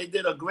shout out. They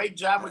did a great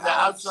job with the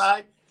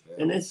outside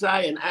and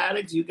inside and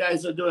attics. You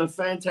guys are doing a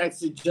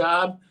fantastic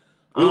job.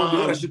 We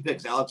gotta shoot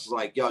pics. Alex is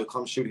like, yo,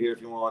 come shoot here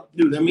if you want.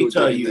 Dude, let me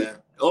tell you,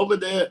 over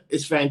there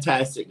is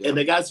fantastic. Yeah. And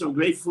they got some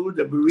great food,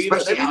 the burrito.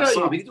 Especially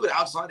outside. We can do it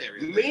outside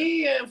area.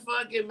 Me and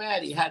fucking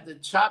Maddie had the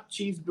chopped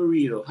cheese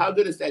burrito. How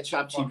good is that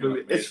chopped cheese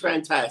burrito? Amazing. It's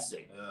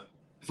fantastic. Yeah.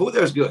 Food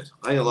there is good.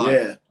 I ain't gonna lie.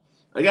 Yeah.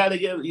 I gotta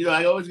give,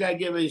 I always gotta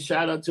give a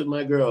shout out to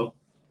my girl.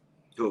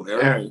 Who,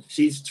 Erin?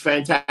 She's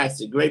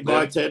fantastic. Great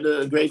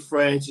bartender, great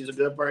friend. She's a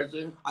good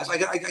person. I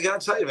gotta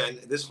tell you, man,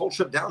 this whole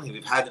trip down here,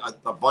 we've had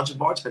a bunch of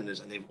bartenders,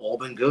 and they've all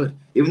been good.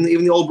 Even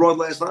the old broad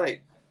last night,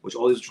 which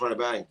all these were trying to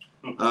bang.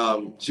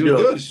 She was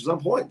good. She was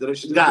on point.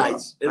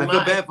 Guys, I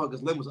feel bad for her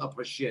because Lynn was up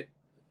her shit.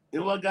 You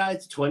know what,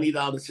 guys?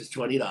 $20 is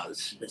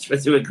 $20,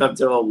 especially when it comes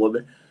to a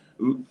woman.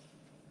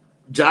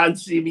 John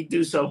see me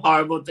do some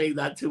horrible things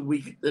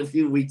a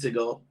few weeks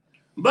ago.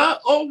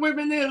 But old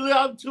women they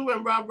love too,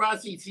 and Rob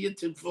Rossi see it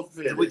to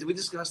fulfill. Did we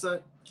discuss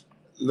that?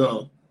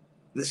 No.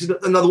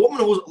 Another woman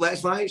who was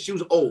last night, she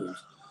was old.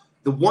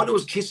 The one who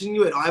was kissing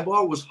you at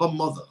Ibar was her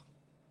mother.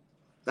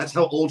 That's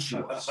how old she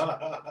was.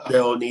 They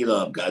all need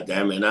love,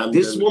 goddammit.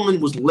 This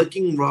woman was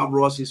licking Rob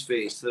Rossi's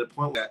face to the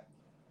point that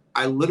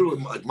I literally,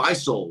 like, my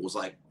soul was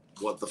like,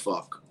 what the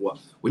fuck? What?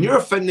 When you're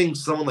offending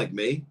someone like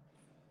me,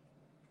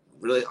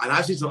 really, and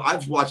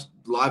I've watched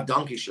live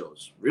donkey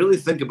shows. Really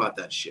think about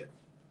that shit.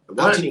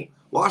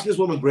 Watching this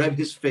woman grab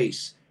his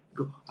face,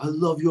 go, I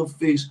love your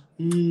face,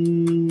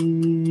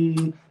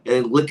 and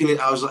licking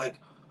it, I was like,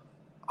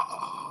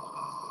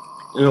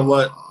 you know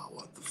what?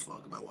 What the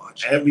fuck am I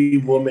watching? Every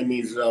woman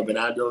needs love, and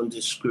I don't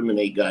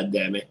discriminate,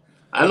 goddammit.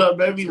 I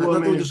love every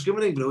woman. I don't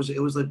discriminate, but it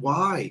was like,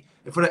 why?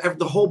 In front of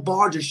the whole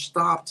bar just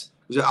stopped.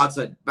 It was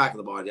outside, back of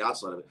the bar, the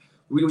outside of it.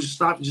 We just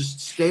stopped and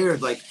just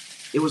stared. Like,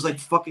 it was like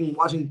fucking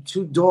watching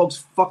two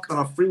dogs fuck on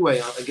a freeway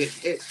and get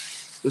hit.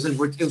 It was like,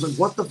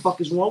 what the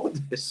fuck is wrong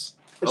with this?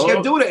 And she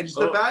kept doing it. And she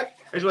stood back.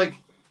 And she's like,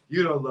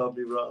 you don't love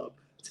me, Rob.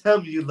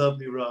 Tell me you love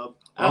me, Rob.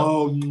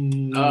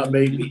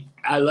 Baby,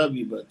 I love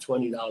you, but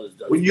 $20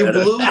 doesn't. When you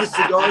blew the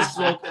cigar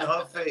smoke in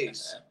her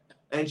face,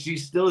 and she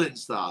still didn't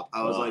stop,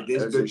 I was like,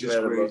 this bitch is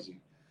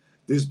crazy.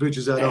 This bitch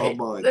is out of her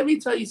mind. Let me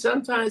tell you,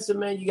 sometimes,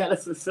 man, you got to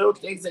fulfill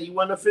things that you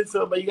want to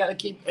fulfill, but you got to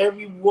keep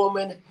every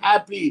woman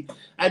happy.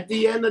 At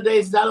the end of the day,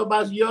 it's not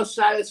about your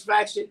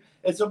satisfaction.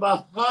 It's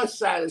about her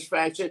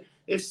satisfaction.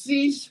 If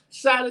she's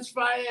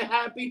satisfied and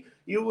happy,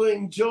 you will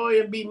enjoy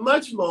and be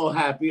much more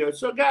happier.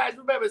 So, guys,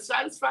 remember,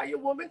 satisfy your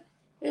woman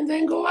and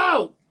then go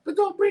out. But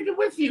don't bring it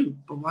with you.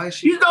 But why is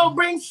she? You don't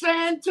bring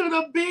sand to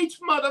the beach,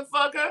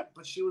 motherfucker.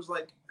 But she was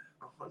like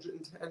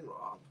 110,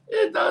 Rob.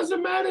 It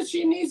doesn't matter.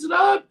 She needs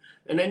love.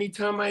 And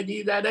anytime I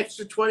need that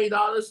extra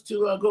 $20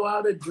 to go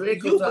out and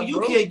drink, you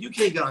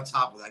can't get on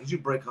top of that because you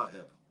break her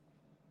hip.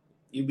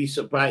 You'd be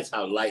surprised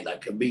how light I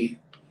can be.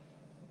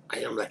 I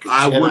am like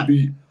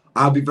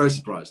I'll be very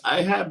surprised.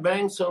 I have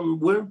banged some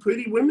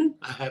pretty women.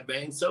 I have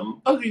banged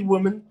some ugly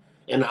women.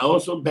 And I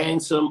also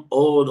banged some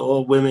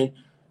old women.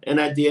 And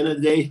at the end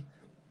of the day,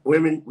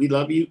 women, we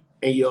love you,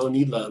 and you all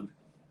need love.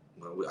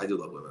 Well, I do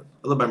love women.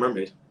 I love my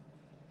mermaid.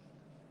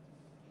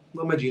 I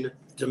love my Gina.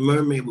 The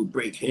mermaid will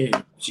break him.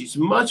 She's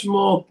much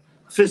more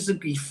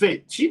physically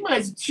fit. She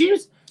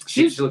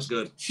looks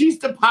good. She's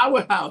the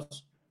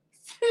powerhouse.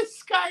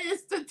 This guy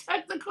is the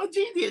technical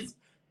genius.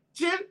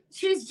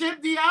 She's Jim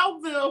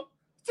D'Alville.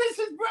 This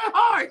is Bret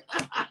Hart.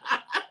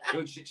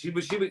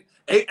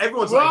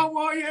 Everyone's Raw like,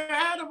 Warrior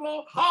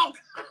Animal Hulk.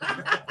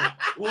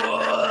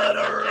 what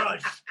a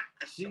rush.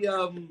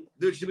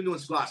 Dude, she's been doing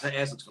squats. Her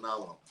ass looks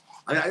phenomenal.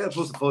 I gotta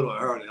post a photo of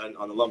her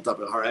on the lumped up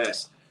of her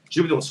ass.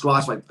 She's been doing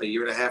squats like a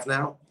year and a half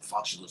now.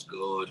 Fuck, she looks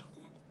good.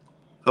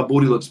 Her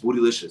booty looks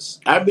bootylicious.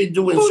 I've been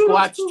doing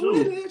squats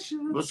too.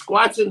 But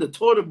squats in the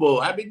toilet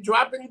bowl. I've been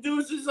dropping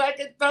deuces like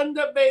a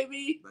thunder,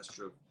 baby. That's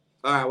true.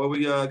 All right, what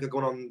we got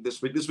going on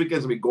this week? This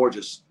weekend's gonna be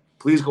gorgeous.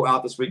 Please go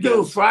out this weekend.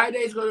 Dude,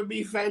 Friday's gonna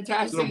be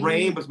fantastic. It's gonna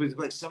rain, but it's gonna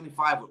be like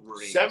 75 with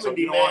rain. 70, so,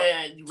 you know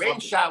man. Rain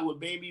shower,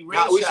 baby.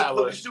 Rain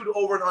shower. We should do it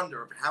over and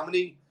under. How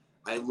many?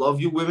 I love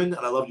you women,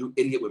 and I love you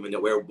idiot women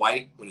that wear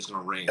white when it's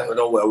gonna rain. No,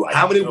 don't wear white.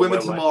 How many women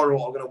tomorrow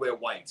are gonna wear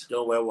white?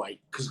 Don't wear white.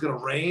 Because it's gonna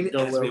rain.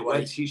 Don't it's gonna be a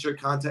white t-shirt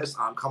contest.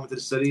 I'm coming to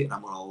the city, and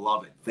I'm gonna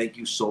love it. Thank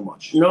you so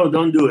much. No,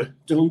 don't do it.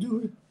 Don't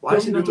do it. Why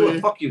is he not doing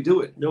it? Fuck you. Do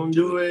it. Don't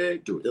do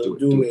it. Do it. Don't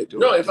do it.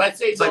 No, if I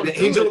say it's like the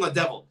angel and the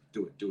devil.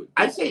 Do it. Do it.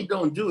 I say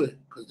don't do it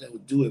because they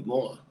would do it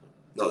more.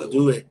 No, don't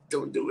do it.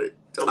 Don't do it.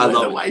 Don't wear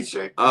the white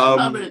shirt.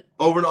 Love it.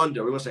 Over and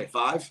under. We want to say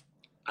 5.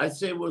 I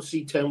say we'll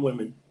see 10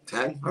 women.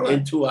 10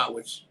 in 2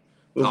 hours.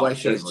 With white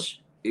shirts.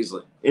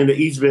 Easily. In the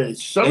East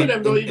Village. Some of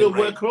them don't even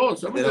wear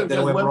clothes. Some of them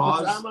just wear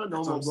bras.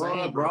 No more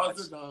bras.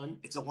 Bras are done.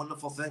 It's a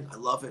wonderful thing. I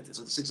love it. It's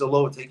like the 6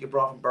 low. Take your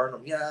bra and burn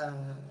them. Yeah.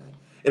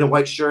 In a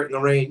white shirt in the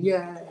rain.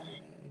 Yeah.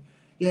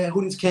 Yeah.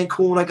 Who needs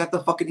Cancun? I got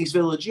the fucking East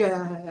Village.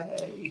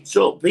 Yay.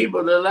 So,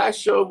 people, the last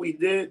show we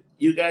did,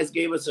 you guys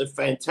gave us a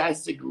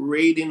fantastic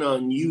rating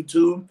on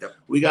YouTube. Yep.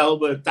 We got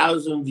over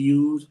 1,000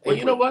 views. And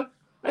you know what?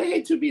 I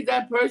hate to be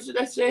that person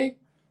that say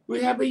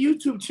we have a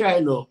YouTube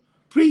channel.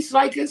 Please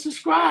like and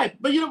subscribe.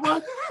 But you know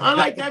what?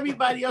 Unlike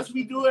everybody else,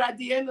 we do it at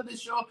the end of the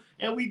show,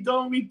 and we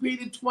don't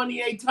repeat it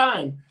 28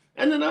 times.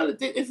 And another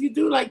thing, if you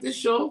do like this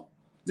show,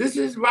 this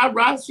is Rob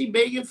Rossi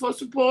begging for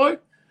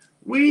support.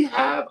 We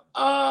have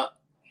a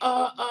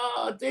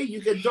thing. You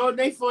can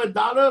donate for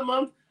 $1 a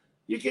month.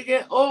 You can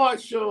get all our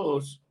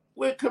shows.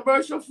 We're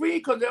commercial free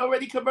because they're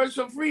already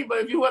commercial free. But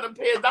if you want to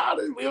pay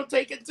 $1, we'll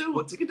take it too.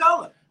 We'll take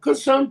 $1.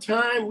 Because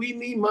sometimes we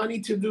need money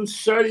to do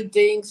certain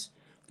things.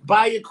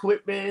 Buy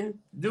equipment,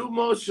 do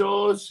more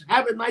shows,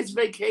 have a nice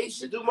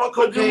vacation, do more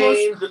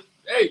cocaine.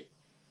 Hey,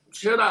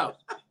 shut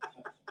up.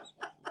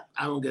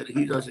 I don't get it.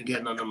 He doesn't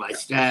get none of my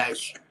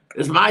stash.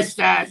 It's my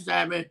stash,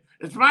 damn it.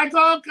 It's my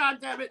gold card,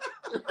 damn it.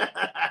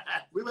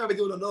 We might be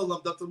doing a no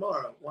lumped up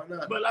tomorrow. Why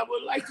not? But I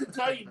would like to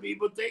tell you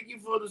people, thank you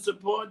for the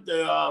support.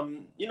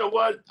 You know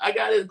what? I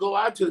got to go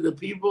out to the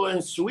people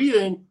in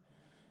Sweden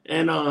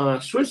and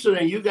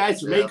Switzerland. You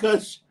guys make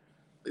us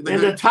in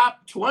the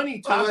top 20,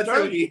 top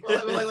 30.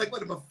 Like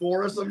what,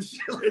 before or some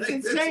shit? It's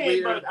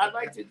insane, but I'd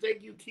like to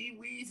thank you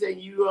Kiwis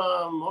and you,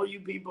 all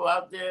you people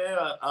out there,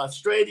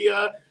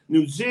 Australia,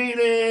 New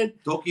Zealand,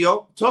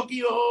 Tokyo,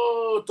 Konnichiwa,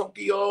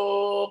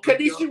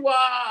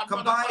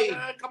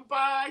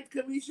 Kampai,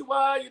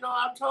 Konnichiwa. You know,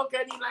 I'll talk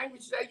any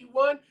language that you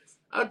want.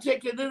 I'll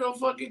take a little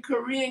fucking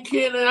Korean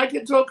kid and I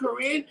can talk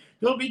Korean.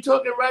 He'll be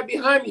talking right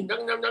behind me.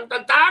 Dang, dang, dang,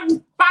 dang,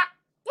 dang,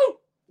 woo,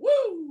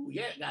 woo.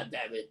 Yeah,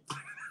 goddamn it.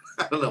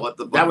 I don't know what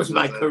the. That was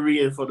my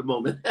Korean for the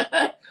moment.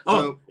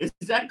 Is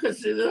that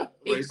considered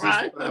a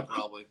crime?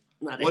 Probably.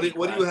 What do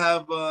you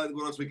have going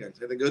on this weekend?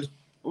 Anything good?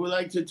 I would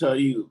like to tell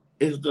you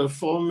is the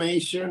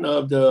formation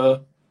of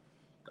the.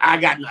 I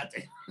got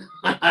nothing.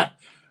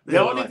 The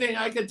only thing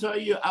I can tell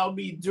you, I'll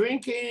be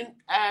drinking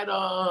at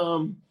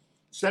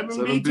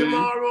 7B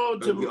tomorrow.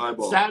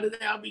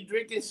 Saturday, I'll be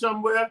drinking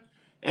somewhere.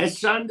 And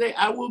Sunday,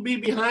 I will be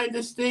behind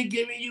the stick,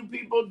 giving you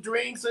people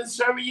drinks and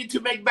serving you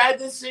to make bad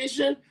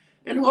decisions.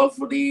 And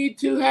hopefully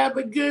to have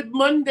a good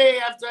Monday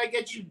after I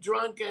get you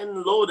drunk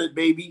and loaded,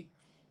 baby.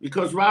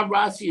 Because Rob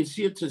Rossi is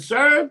here to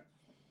serve.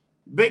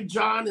 Big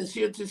John is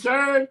here to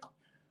serve.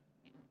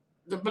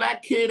 The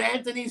black kid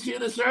Anthony's here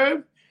to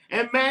serve.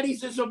 And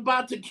Maddie's just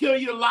about to kill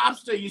your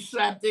lobster, you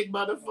slapdick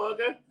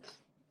motherfucker.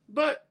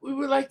 But we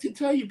would like to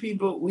tell you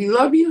people, we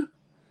love you,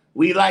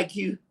 we like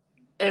you,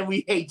 and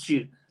we hate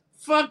you.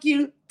 Fuck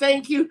you,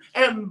 thank you,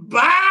 and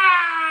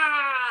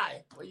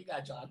bye! What you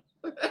got, John?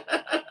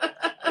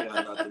 I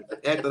got nothing.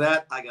 After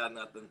that, I got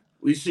nothing.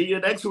 We see you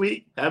next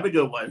week. Have a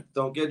good one.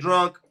 Don't get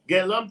drunk.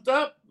 Get lumped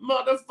up,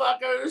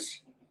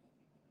 motherfuckers.